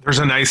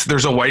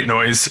 There's a white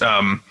noise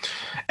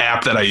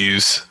app that I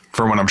use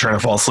for when I'm trying to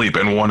fall asleep.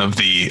 And one of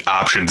the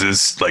options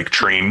is like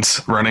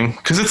trains running,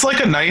 because it's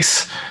like a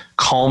nice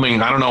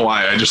calming. I don't know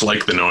why. I just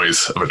like the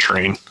noise of a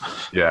train.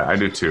 Yeah, I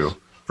do too.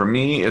 For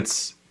me,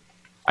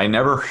 I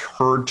never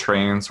heard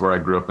trains where I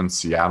grew up in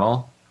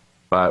Seattle,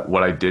 but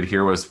what I did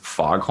hear was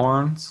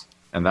foghorns.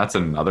 And that's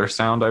another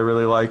sound I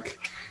really like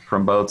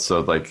from both.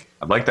 So like,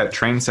 I like that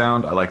train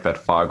sound. I like that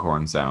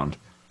foghorn sound.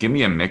 Give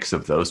me a mix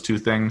of those two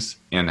things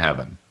in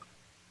heaven.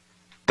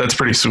 That's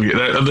pretty sweet.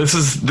 This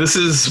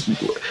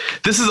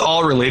is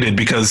all related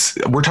because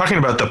we're talking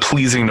about the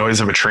pleasing noise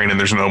of a train, and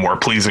there's no more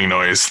pleasing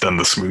noise than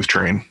the Smooth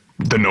Train,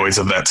 the noise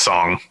of that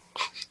song.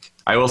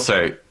 I will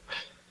say,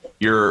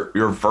 your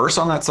verse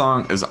on that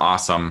song is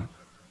awesome.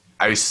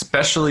 I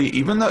especially,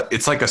 even though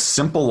it's like a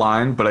simple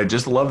line, but I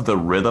just love the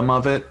rhythm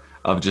of it,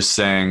 of just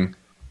saying,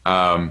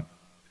 I'm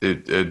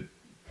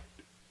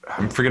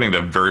forgetting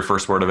the very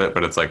first word of it,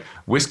 but it's like,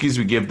 whiskeys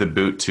we give the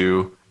boot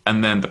to,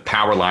 and then the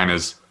power line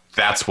is,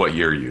 that's what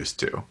you're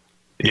used to.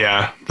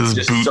 Yeah, this is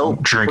just boot so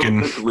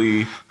drinking.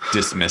 Perfectly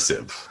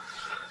dismissive.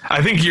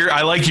 I think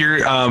I like your.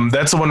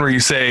 That's the one where you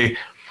say,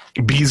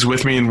 "Bees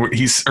with me,"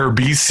 and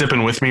bees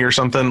sipping with me or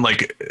something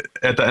like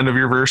at the end of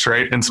your verse,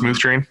 right? In Smooth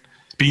Train,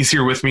 bees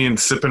here with me and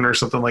sipping or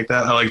something like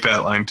that. I like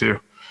that line too.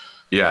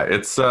 Yeah,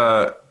 it's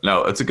a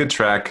good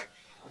track.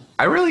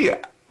 I really,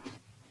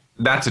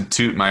 not to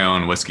toot my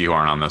own whiskey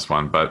horn on this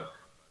one, but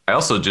I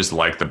also just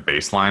like the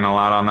bass line a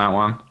lot on that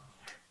one.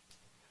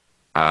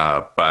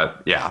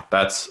 But yeah,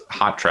 that's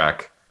Hot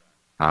Track.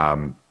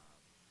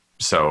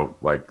 So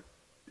like,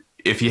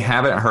 if you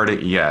haven't heard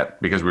it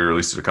yet, because we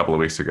released it a couple of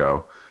weeks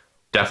ago,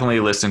 definitely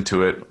listen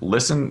to it.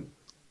 Listen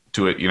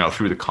to it,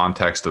 through the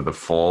context of the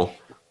full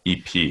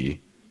EP, and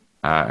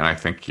I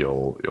think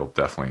you'll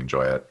definitely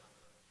enjoy it.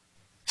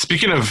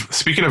 Speaking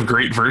of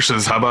great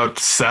verses, how about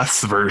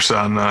Seth's verse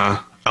on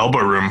Elbow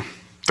Room,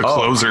 the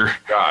closer?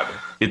 God,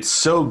 it's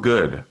so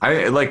good.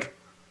 I like,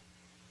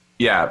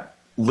 yeah.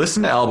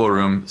 Listen to Elbow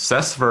Room,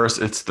 Seth's verse.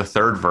 It's the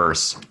third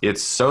verse.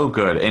 It's so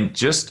good, and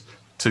just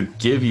to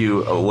give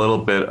you a little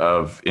bit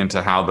of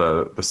into how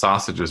the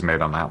sausage is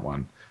made on that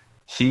one,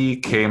 he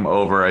came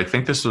over. I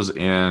think this was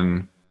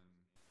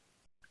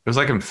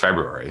like in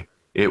February.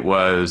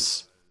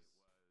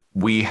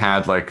 We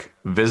had like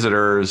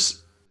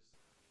visitors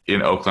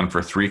in Oakland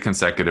for 3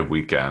 consecutive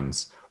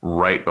weekends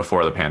right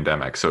before the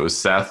pandemic. So it was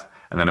Seth,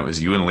 and then it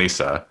was you and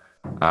Lisa,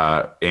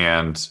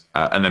 and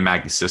then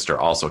Maggie's sister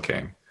also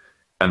came,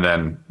 and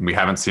then we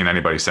haven't seen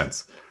anybody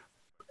since.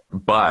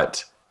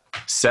 But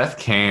Seth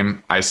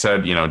came. I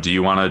said, do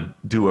you want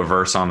to do a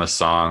verse on this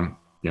song?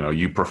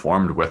 You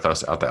performed with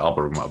us at the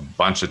Elbow Room a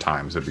bunch of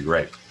times. It'd be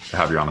great to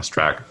have you on this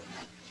track.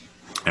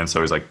 And so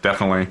he's like,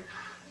 definitely.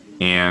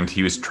 And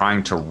he was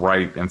trying to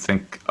write and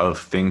think of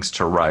things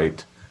to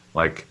write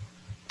like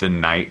the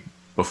night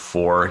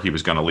before he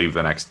was going to leave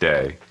the next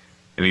day.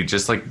 And he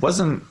just like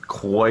wasn't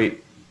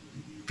quite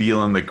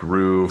feeling the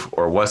groove,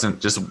 or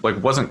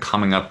wasn't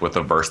coming up with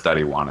a verse that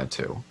he wanted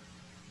to.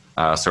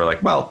 So we're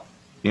like, well,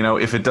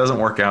 if it doesn't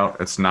work out,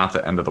 it's not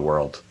the end of the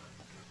world.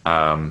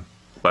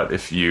 But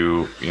if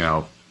you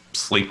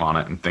sleep on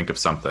it and think of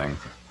something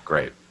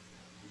great,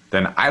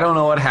 then I don't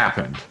know what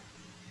happened.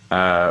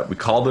 We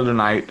called it a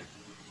night,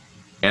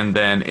 and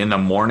then in the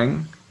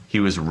morning he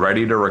was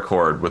ready to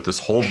record with this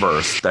whole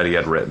verse that he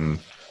had written,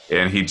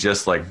 and he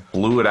just like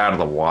blew it out of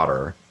the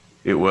water.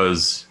 It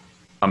was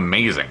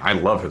amazing. I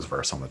love his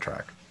verse on the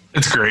track.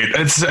 It's great.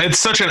 It's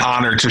such an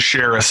honor to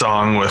share a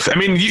song with. I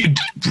mean,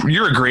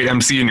 you're a great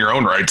MC in your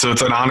own right, so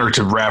it's an honor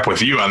to rap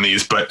with you on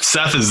these. But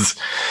Seth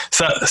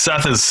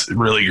is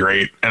really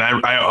great, and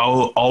I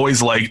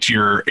always liked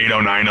your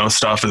 8090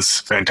 stuff.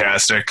 Is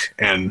fantastic,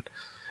 and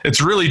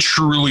it's really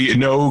truly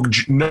no.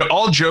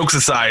 All jokes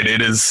aside,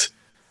 it is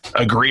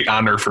a great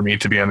honor for me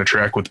to be on the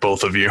track with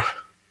both of you.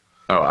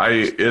 Oh,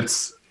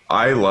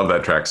 I love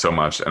that track so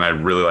much, and I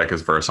really like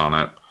his verse on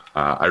it.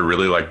 I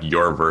really like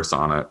your verse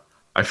on it.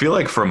 I feel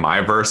like for my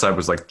verse, I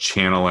was like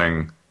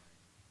channeling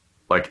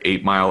like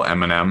 8 Mile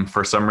Eminem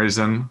for some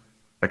reason.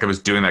 Like I was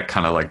doing that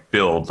kind of like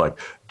build, like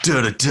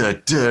da da da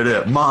da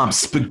da, mom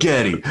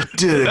spaghetti,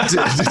 da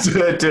da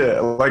da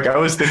da. Like I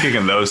was thinking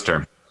in those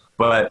terms.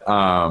 But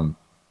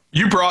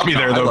you brought me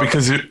there though,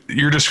 because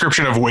your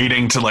description of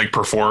waiting to like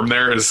perform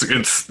there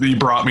you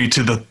brought me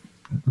to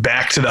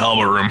back to the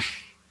Elbow Room.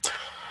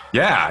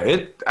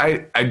 Yeah,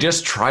 I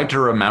just tried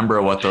to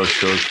remember what those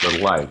shows were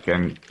like,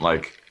 and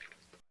like.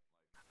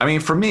 I mean,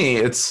 for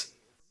me,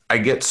 I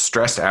get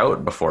stressed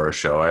out before a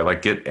show. I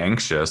like get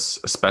anxious,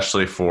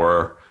 especially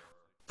for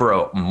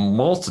a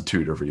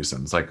multitude of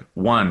reasons. Like,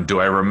 one, do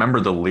I remember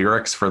the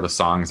lyrics for the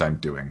songs I'm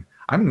doing?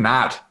 I'm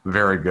not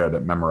very good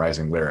at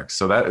memorizing lyrics,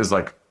 so that is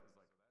like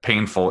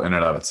painful in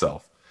and of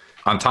itself.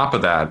 On top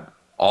of that,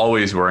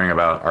 always worrying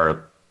about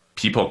are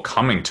people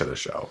coming to the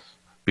show,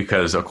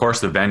 because of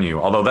course the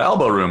venue, although the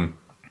Elbow Room,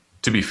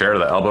 to be fair,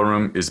 the Elbow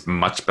Room is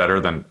much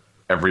better than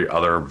every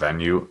other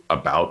venue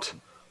about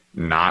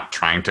not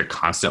trying to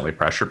constantly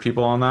pressure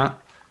people on that,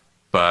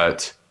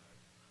 but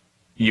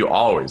you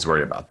always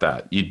worry about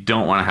that. You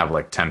don't want to have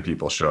like 10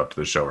 people show up to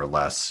the show or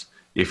less.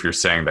 If you're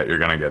saying that you're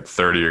going to get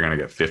 30, you're going to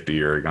get 50,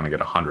 or you're going to get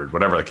 100,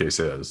 whatever the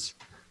case is,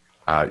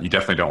 you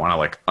definitely don't want to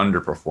like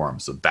underperform.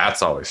 So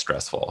that's always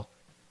stressful.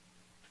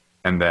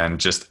 And then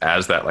just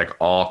as that like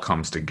all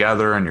comes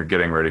together and you're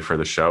getting ready for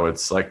the show,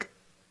 it's like,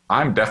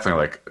 I'm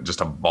definitely like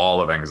just a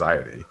ball of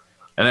anxiety.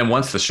 And then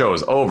once the show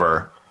is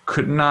over,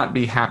 could not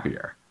be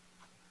happier.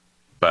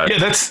 But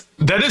yeah,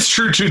 that is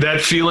true too. That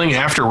feeling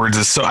afterwards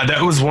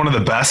that was one of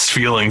the best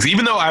feelings.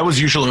 Even though I was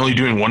usually only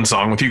doing one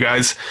song with you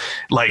guys,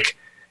 like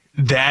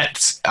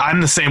I'm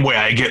the same way.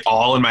 I get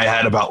all in my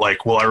head about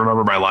like, well, I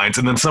remember my lines.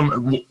 And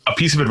then a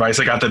piece of advice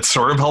I got that's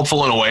sort of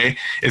helpful in a way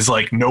is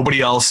like,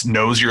 nobody else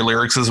knows your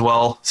lyrics as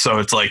well. So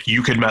it's like,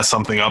 you could mess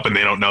something up and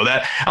they don't know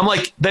that. I'm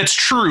like, that's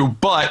true,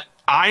 but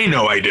I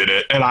know I did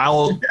it, and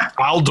I'll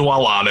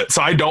dwell on it.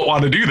 So I don't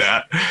want to do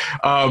that.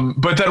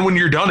 But then when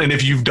you're done, and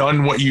if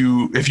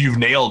you've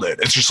nailed it,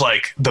 it's just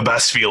like the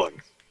best feeling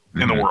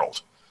in the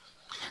world.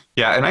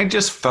 Yeah. And I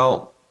just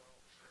felt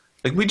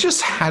like we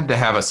just had to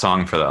have a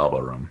song for the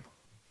Elbow Room.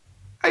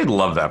 I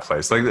love that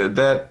place. Like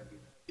that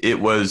it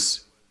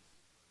was,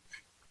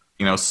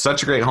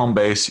 such a great home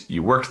base.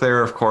 You worked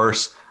there, of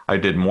course. I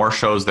did more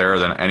shows there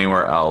than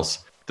anywhere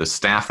else. The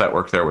staff that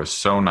worked there was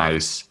so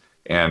nice.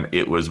 And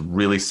it was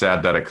really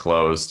sad that it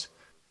closed.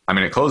 I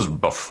mean, it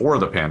closed before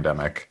the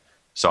pandemic.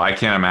 So I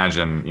can't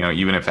imagine,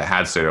 even if it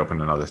had stayed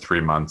open another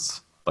 3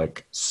 months,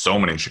 like so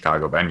many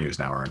Chicago venues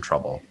now are in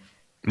trouble.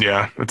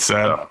 Yeah, it's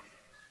sad.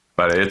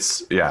 But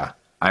it's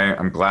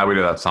I'm glad we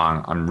did that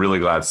song. I'm really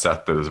glad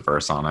Seth did his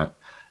verse on it.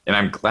 And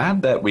I'm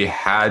glad that we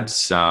had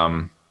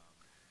some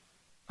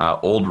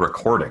old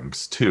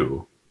recordings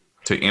too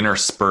to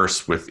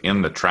intersperse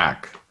within the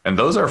track. And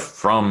those are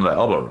from the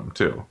Elbow Room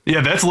too.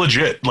 Yeah, that's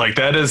legit. Like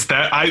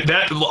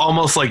that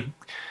almost like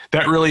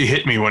that really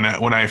hit me when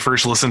I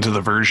first listened to the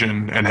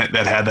version and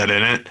that had that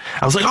in it.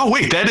 I was like, oh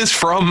wait, that is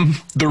from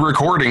the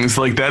recordings.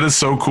 Like that is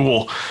so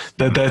cool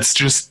that's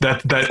just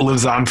that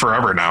lives on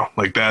forever now.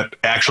 Like that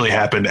actually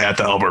happened at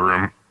the Elbow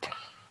Room.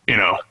 You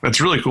know, that's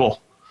really cool.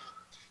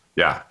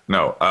 Yeah,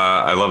 no,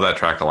 I love that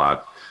track a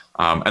lot.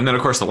 And then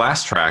of course the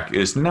last track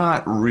is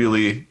not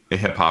really a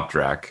hip hop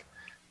track,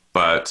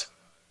 but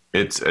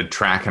it's a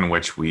track in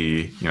which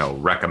we,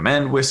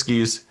 recommend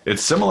whiskeys.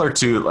 It's similar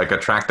to like a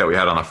track that we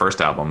had on the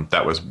first album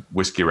that was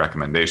whiskey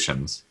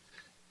recommendations.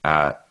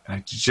 I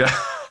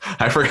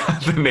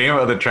forgot the name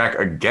of the track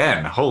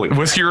again. Holy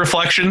Whiskey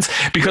Reflections,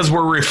 because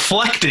we're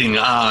reflecting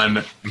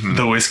on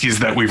the whiskeys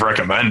that we've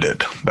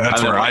recommended.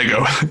 That's where I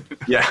go.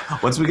 Yeah.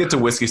 Once we get to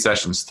Whiskey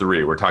Sessions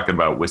 3, we're talking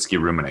about whiskey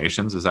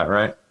ruminations. Is that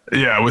right?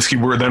 Yeah.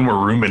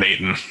 We're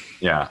ruminating.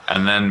 Yeah.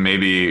 And then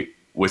maybe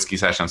Whiskey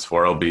Sessions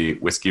 4 will be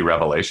Whiskey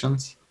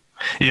Revelations.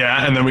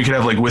 Yeah, and then we could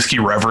have like whiskey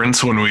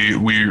reverence when we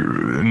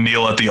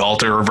kneel at the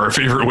altar of our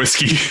favorite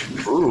whiskey.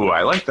 Ooh,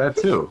 I like that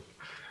too.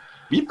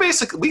 We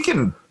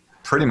can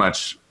pretty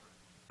much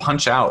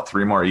punch out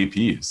 3 more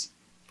EPs.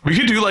 We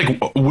could do like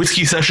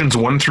whiskey sessions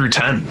 1 through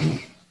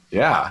 10.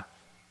 Yeah,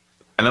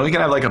 and then we can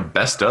have like a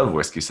best of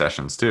whiskey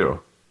sessions too.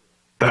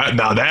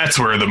 Now that's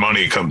where the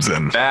money comes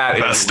in. That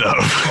best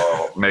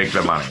of make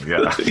the money.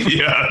 Yeah.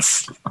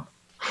 Yes.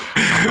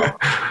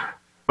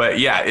 But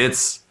yeah,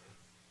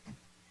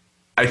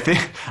 I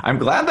think I'm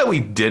glad that we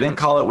didn't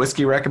call it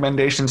whiskey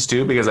recommendations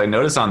too, because I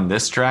noticed on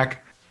this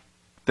track,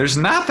 there's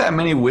not that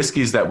many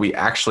whiskeys that we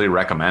actually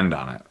recommend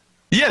on it.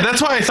 Yeah,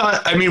 that's why I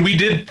thought, we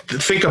did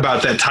think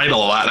about that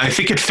title a lot, and I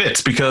think it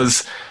fits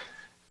because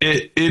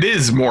it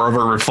is more of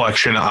a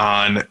reflection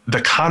on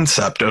the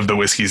concept of the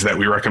whiskeys that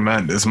we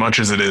recommend as much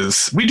as it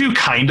is. We do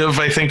kind of,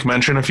 I think,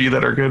 mention a few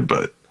that are good,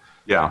 but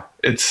yeah,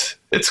 it's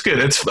good.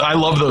 I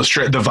love the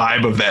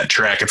vibe of that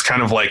track. It's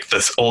kind of like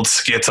this old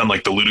skits on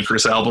like the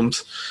Ludacris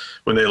albums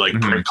when they like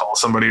prank call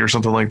somebody or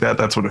something like that.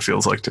 That's what it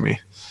feels like to me.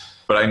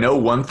 But I know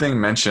one thing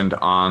mentioned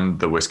on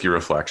the Whiskey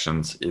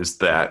Reflections is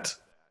that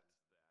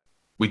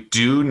we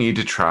do need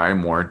to try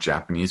more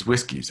Japanese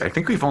whiskeys. I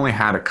think we've only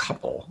had a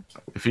couple,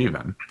 if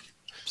even.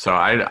 So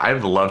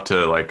I'd love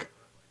to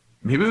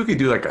maybe we could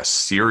do like a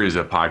series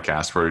of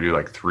podcasts where we do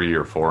like 3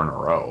 or 4 in a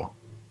row.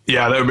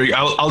 Yeah, that would be.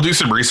 I'll do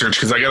some research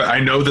because I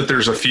know that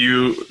there's a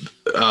few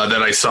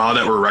that I saw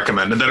that were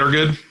recommended that are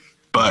good,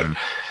 but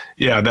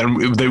yeah, then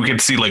we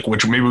could see like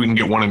which maybe we can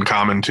get one in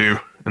common too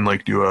and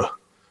like do a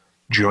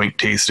joint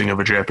tasting of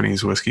a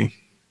Japanese whiskey.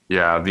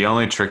 Yeah, the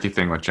only tricky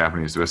thing with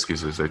Japanese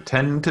whiskeys is they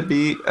tend to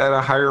be at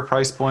a higher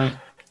price point.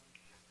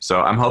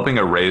 So I'm hoping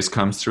a raise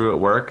comes through at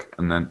work,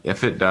 and then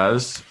if it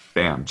does,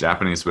 bam,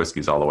 Japanese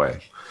whiskeys all the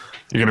way.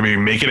 You're going to be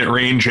making it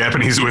rain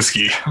Japanese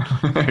whiskey.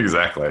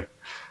 Exactly.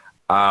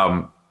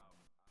 I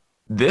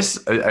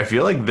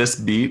feel like this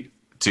beat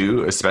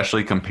too,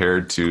 especially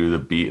compared to the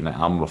beat in the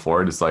album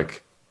before it, is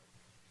like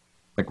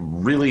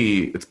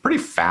really, it's pretty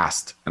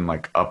fast and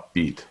like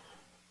upbeat.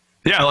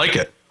 Yeah, I like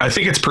it. I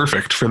think it's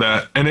perfect for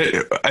that. And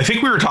I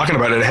think we were talking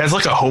about it. It has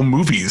like a home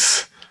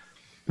movies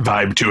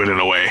vibe to it in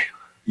a way.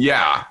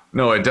 Yeah,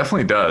 no, it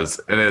definitely does.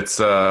 And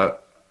it's, I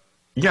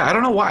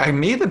don't know why I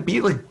made the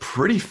beat like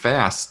pretty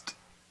fast.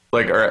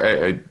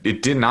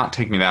 It did not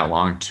take me that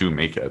long to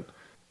make it.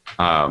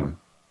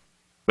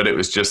 But it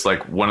was just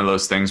like one of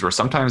those things where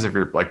sometimes if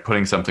you're like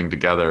putting something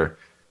together,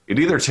 it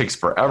either takes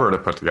forever to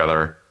put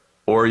together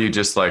or you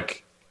just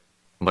like,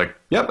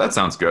 yep, that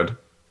sounds good.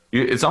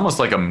 It's almost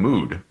like a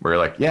mood where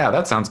you're like, yeah,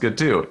 that sounds good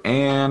too.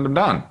 And I'm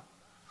done.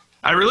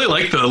 I really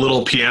like the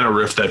little piano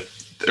riff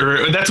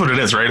that's what it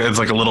is, right? It's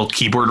like a little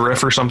keyboard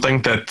riff or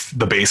something that's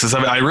the basis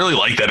of it. I really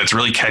like that. It's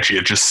really catchy.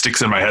 It just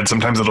sticks in my head.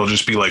 Sometimes it'll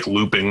just be like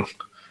looping.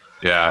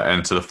 Yeah.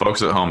 And to the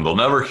folks at home, they'll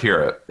never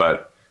hear it,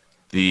 but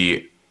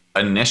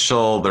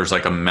there's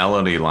like a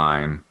melody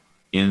line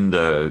in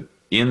the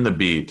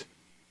beat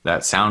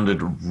that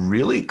sounded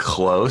really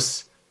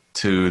close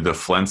to the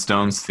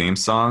Flintstones theme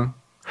song.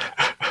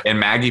 And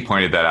Maggie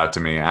pointed that out to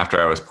me after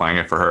I was playing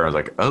it for her. I was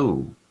like,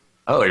 oh,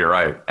 you're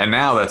right. And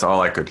now that's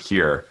all I could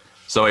hear.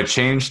 So I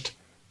changed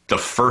the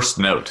first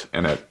note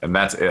in it, and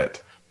that's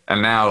it.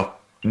 And now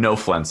no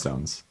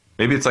Flintstones.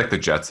 Maybe it's like the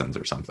Jetsons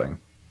or something.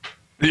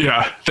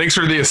 Yeah. Thanks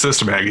for the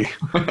assist, Maggie.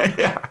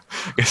 Yeah.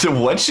 So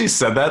once she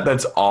said that,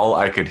 that's all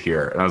I could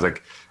hear. And I was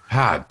like,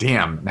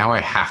 damn, now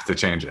I have to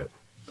change it.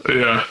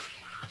 Yeah.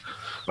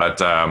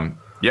 But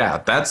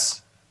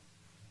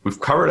we've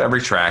covered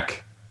every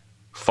track.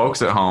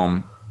 Folks at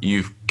home,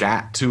 you've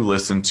got to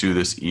listen to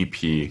this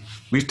EP.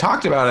 We've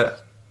talked about it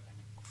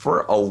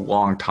for a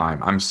long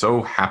time. I'm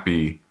so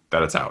happy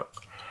that it's out.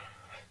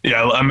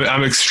 Yeah,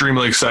 I'm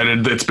extremely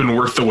excited. It's been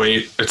worth the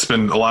wait. It's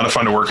been a lot of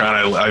fun to work on.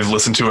 I've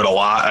listened to it a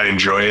lot. I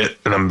enjoy it,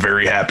 and I'm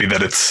very happy that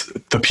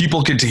the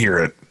people get to hear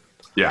it.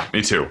 Yeah,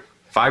 me too.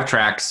 5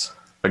 tracks,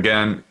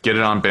 Again, get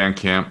it on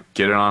Bandcamp,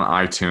 get it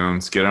on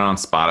iTunes, get it on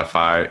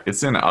Spotify.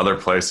 It's in other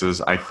places.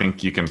 I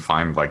think you can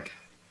find on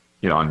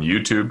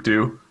YouTube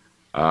too.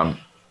 I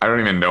don't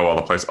even know all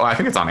the places. Oh, I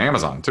think it's on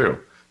Amazon too.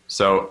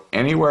 So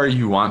anywhere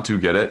you want to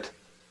get it,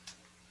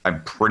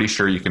 I'm pretty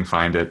sure you can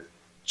find it.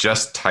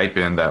 Just type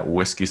in that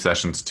Whiskey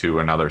Sessions 2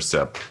 Another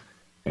Sip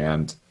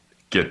and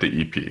get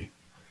the EP.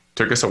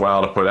 Took us a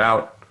while to put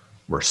out.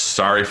 We're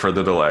sorry for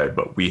the delay,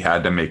 but we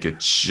had to make it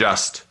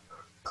just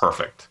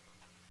perfect.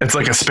 It's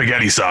like a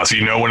spaghetti sauce.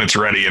 You know when it's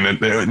ready, and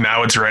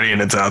now it's ready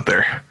and it's out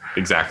there.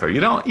 Exactly.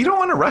 You don't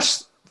want to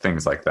rush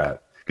things like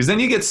that, because then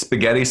you get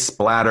spaghetti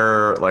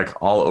splatter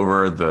like all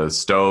over the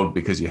stove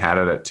because you had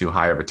it at too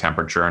high of a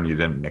temperature and you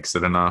didn't mix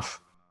it enough.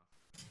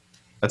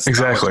 That's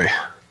exactly.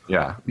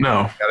 Yeah.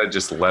 No. You gotta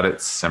just let it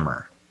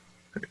simmer.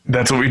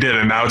 That's what we did,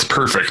 and now it's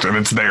perfect, and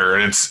it's there,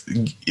 and it's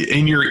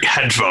in your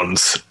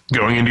headphones,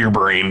 going into your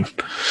brain.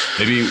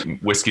 Maybe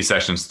Whiskey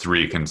Sessions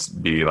 3 can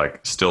be like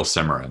still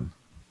simmering.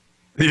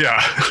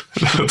 Yeah,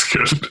 that's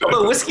good.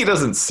 Although whiskey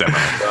doesn't simmer.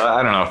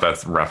 I don't know if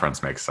that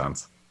reference makes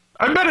sense.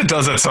 I bet it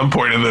does at some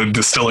point in the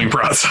distilling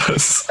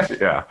process.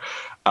 Yeah.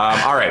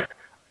 All right.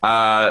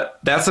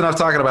 That's enough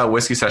talking about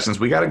Whiskey Sessions.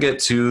 We got to get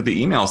to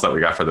the emails that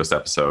we got for this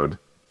episode.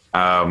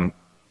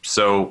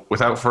 So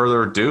without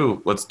further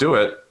ado, let's do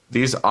it.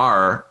 These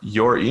are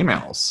your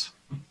emails.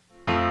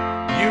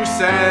 You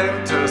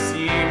sent us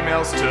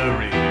emails to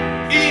read.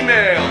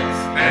 Emails!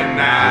 And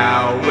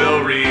now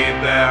we'll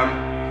read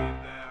them.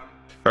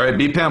 All right,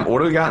 B-Pimp, what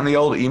do we got in the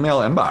old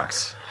email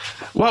inbox?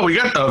 Well, we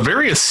got a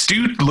very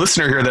astute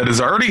listener here that is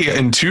already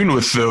in tune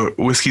with the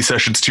Whiskey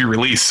Sessions 2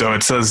 release. So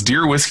it says,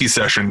 Dear Whiskey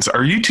Sessions,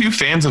 are you two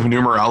fans of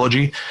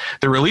numerology?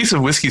 The release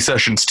of Whiskey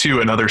Sessions 2,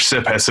 Another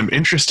Sip, has some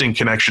interesting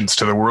connections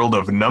to the world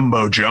of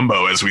numbo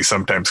jumbo, as we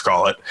sometimes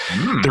call it.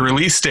 The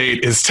release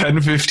date is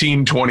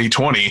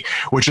 10/15/2020,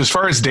 which as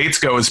far as dates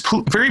go is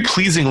very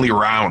pleasingly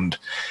round.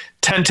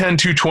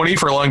 10/10/220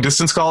 for long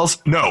distance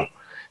calls? No.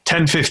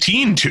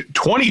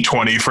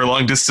 10/15/2020 for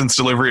long distance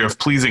delivery of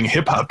pleasing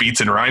hip hop beats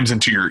and rhymes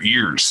into your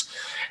ears.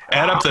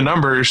 Add up the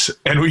numbers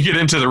and we get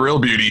into the real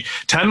beauty.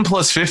 10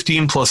 plus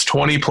 15 plus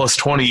 20 plus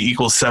 20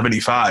 equals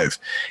 75.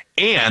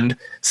 And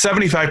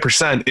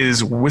 75%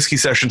 is Whiskey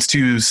Sessions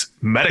 2's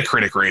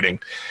Metacritic rating.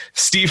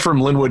 Steve from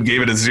Linwood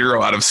gave it a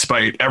 0 out of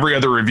spite. Every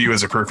other review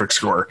is a perfect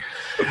score.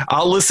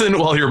 I'll listen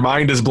while your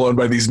mind is blown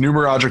by these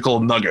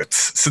numerological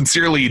nuggets.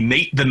 Sincerely,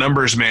 Nate the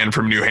Numbers Man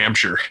from New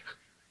Hampshire.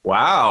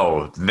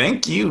 Wow.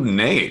 Thank you,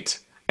 Nate.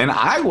 And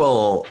I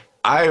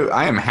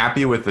am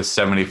happy with the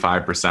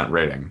 75%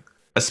 rating.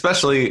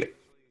 Especially,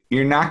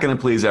 you're not going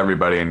to please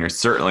everybody, and you're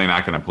certainly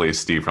not going to please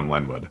Steve from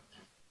Linwood.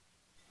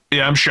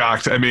 Yeah, I'm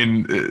shocked. I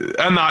mean,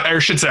 I'm not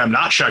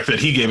shocked that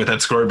he gave it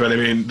that score, but I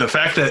mean, the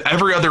fact that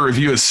every other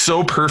review is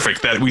so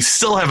perfect that we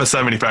still have a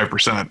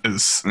 75%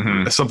 is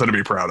something to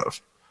be proud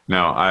of.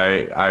 No,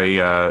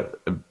 I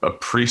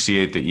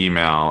appreciate the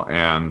email,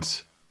 and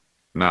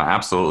no,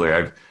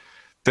 absolutely.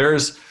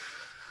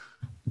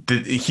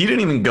 He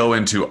didn't even go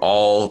into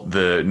all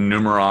the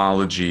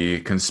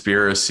numerology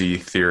conspiracy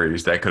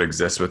theories that could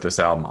exist with this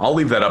album. I'll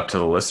leave that up to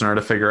the listener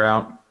to figure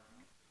out,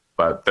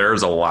 but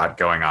there's a lot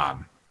going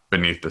on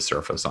beneath the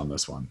surface on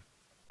this one.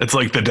 It's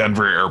like the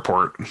Denver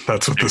airport.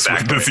 That's what this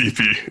EP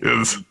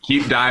is.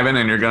 Keep diving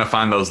and you're going to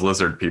find those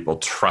lizard people.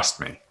 Trust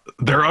me.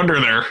 They're under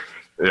there.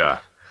 Yeah.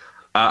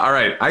 All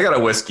right. I got a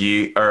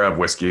whiskey. I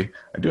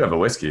do have a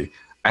whiskey.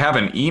 I have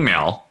an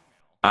email.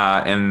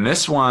 And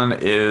this one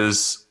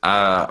is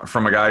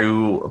from a guy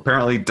who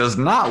apparently does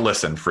not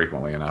listen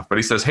frequently enough. But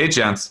he says, Hey,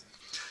 gents,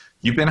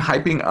 you've been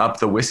hyping up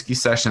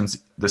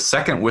the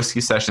second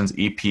Whiskey Sessions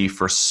EP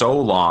for so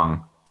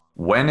long.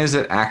 When is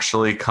it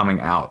actually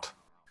coming out?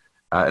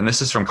 And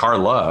this is from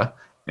Carla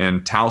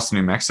in Taos,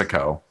 New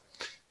Mexico.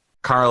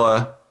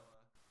 Carla,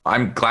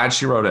 I'm glad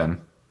she wrote in,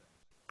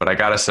 but I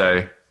got to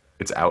say,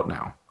 it's out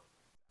now.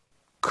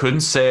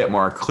 Couldn't say it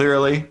more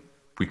clearly.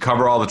 We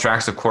cover all the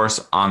tracks, of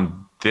course,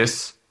 on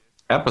this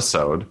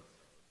episode,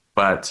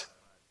 but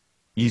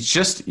you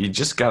just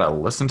got to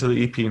listen to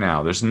the EP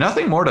now. There's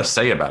nothing more to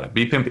say about it.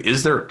 B-Pimp,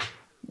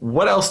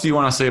 what else do you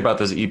want to say about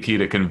this EP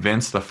to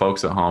convince the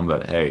folks at home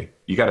that, hey,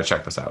 you got to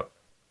check this out?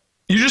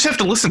 You just have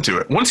to listen to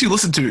it. Once you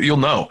listen to it, you'll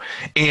know.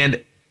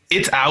 And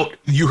it's out.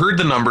 You heard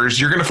the numbers.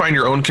 You're going to find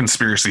your own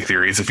conspiracy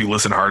theories if you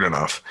listen hard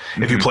enough,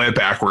 if you play it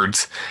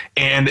backwards.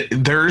 And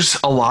there's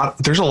a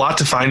lot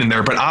to find in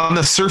there, but on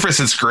the surface,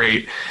 it's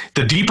great.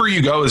 The deeper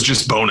you go is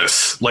just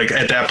bonus. Like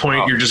at that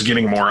point, you're just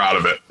getting more out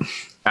of it.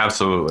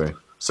 Absolutely.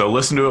 So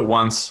listen to it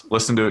once,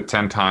 listen to it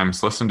 10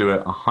 times, listen to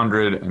it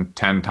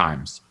 110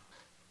 times.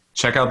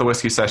 Check out the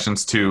Whiskey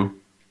Sessions 2,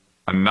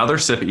 Another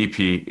Sip EP.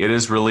 It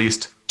is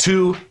released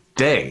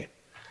today.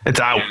 It's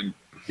out.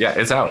 Yeah,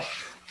 it's out.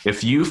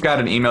 If you've got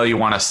an email you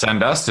want to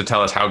send us to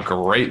tell us how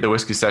great the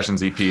Whiskey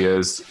Sessions EP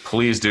is,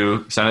 please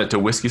do. Send it to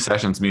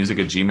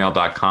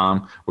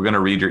whiskeysessionsmusic@gmail.com. We're going to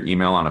read your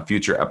email on a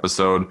future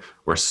episode.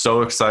 We're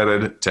so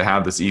excited to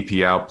have this EP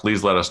out.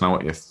 Please let us know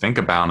what you think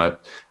about it.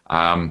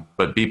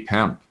 But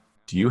B-Pimp,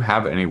 do you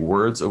have any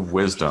words of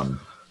wisdom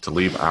to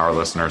leave our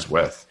listeners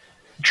with?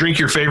 drink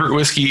your favorite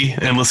whiskey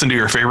and listen to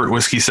your favorite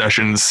Whiskey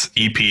Sessions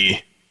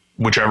EP,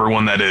 whichever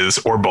one that is,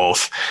 or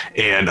both.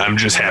 And I'm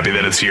just happy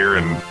that it's here,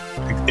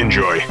 and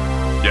enjoy.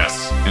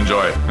 Yes,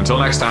 enjoy. Until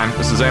next time,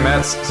 this is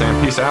Ametz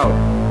saying peace out.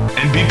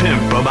 And be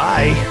pimp.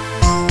 Bye-bye.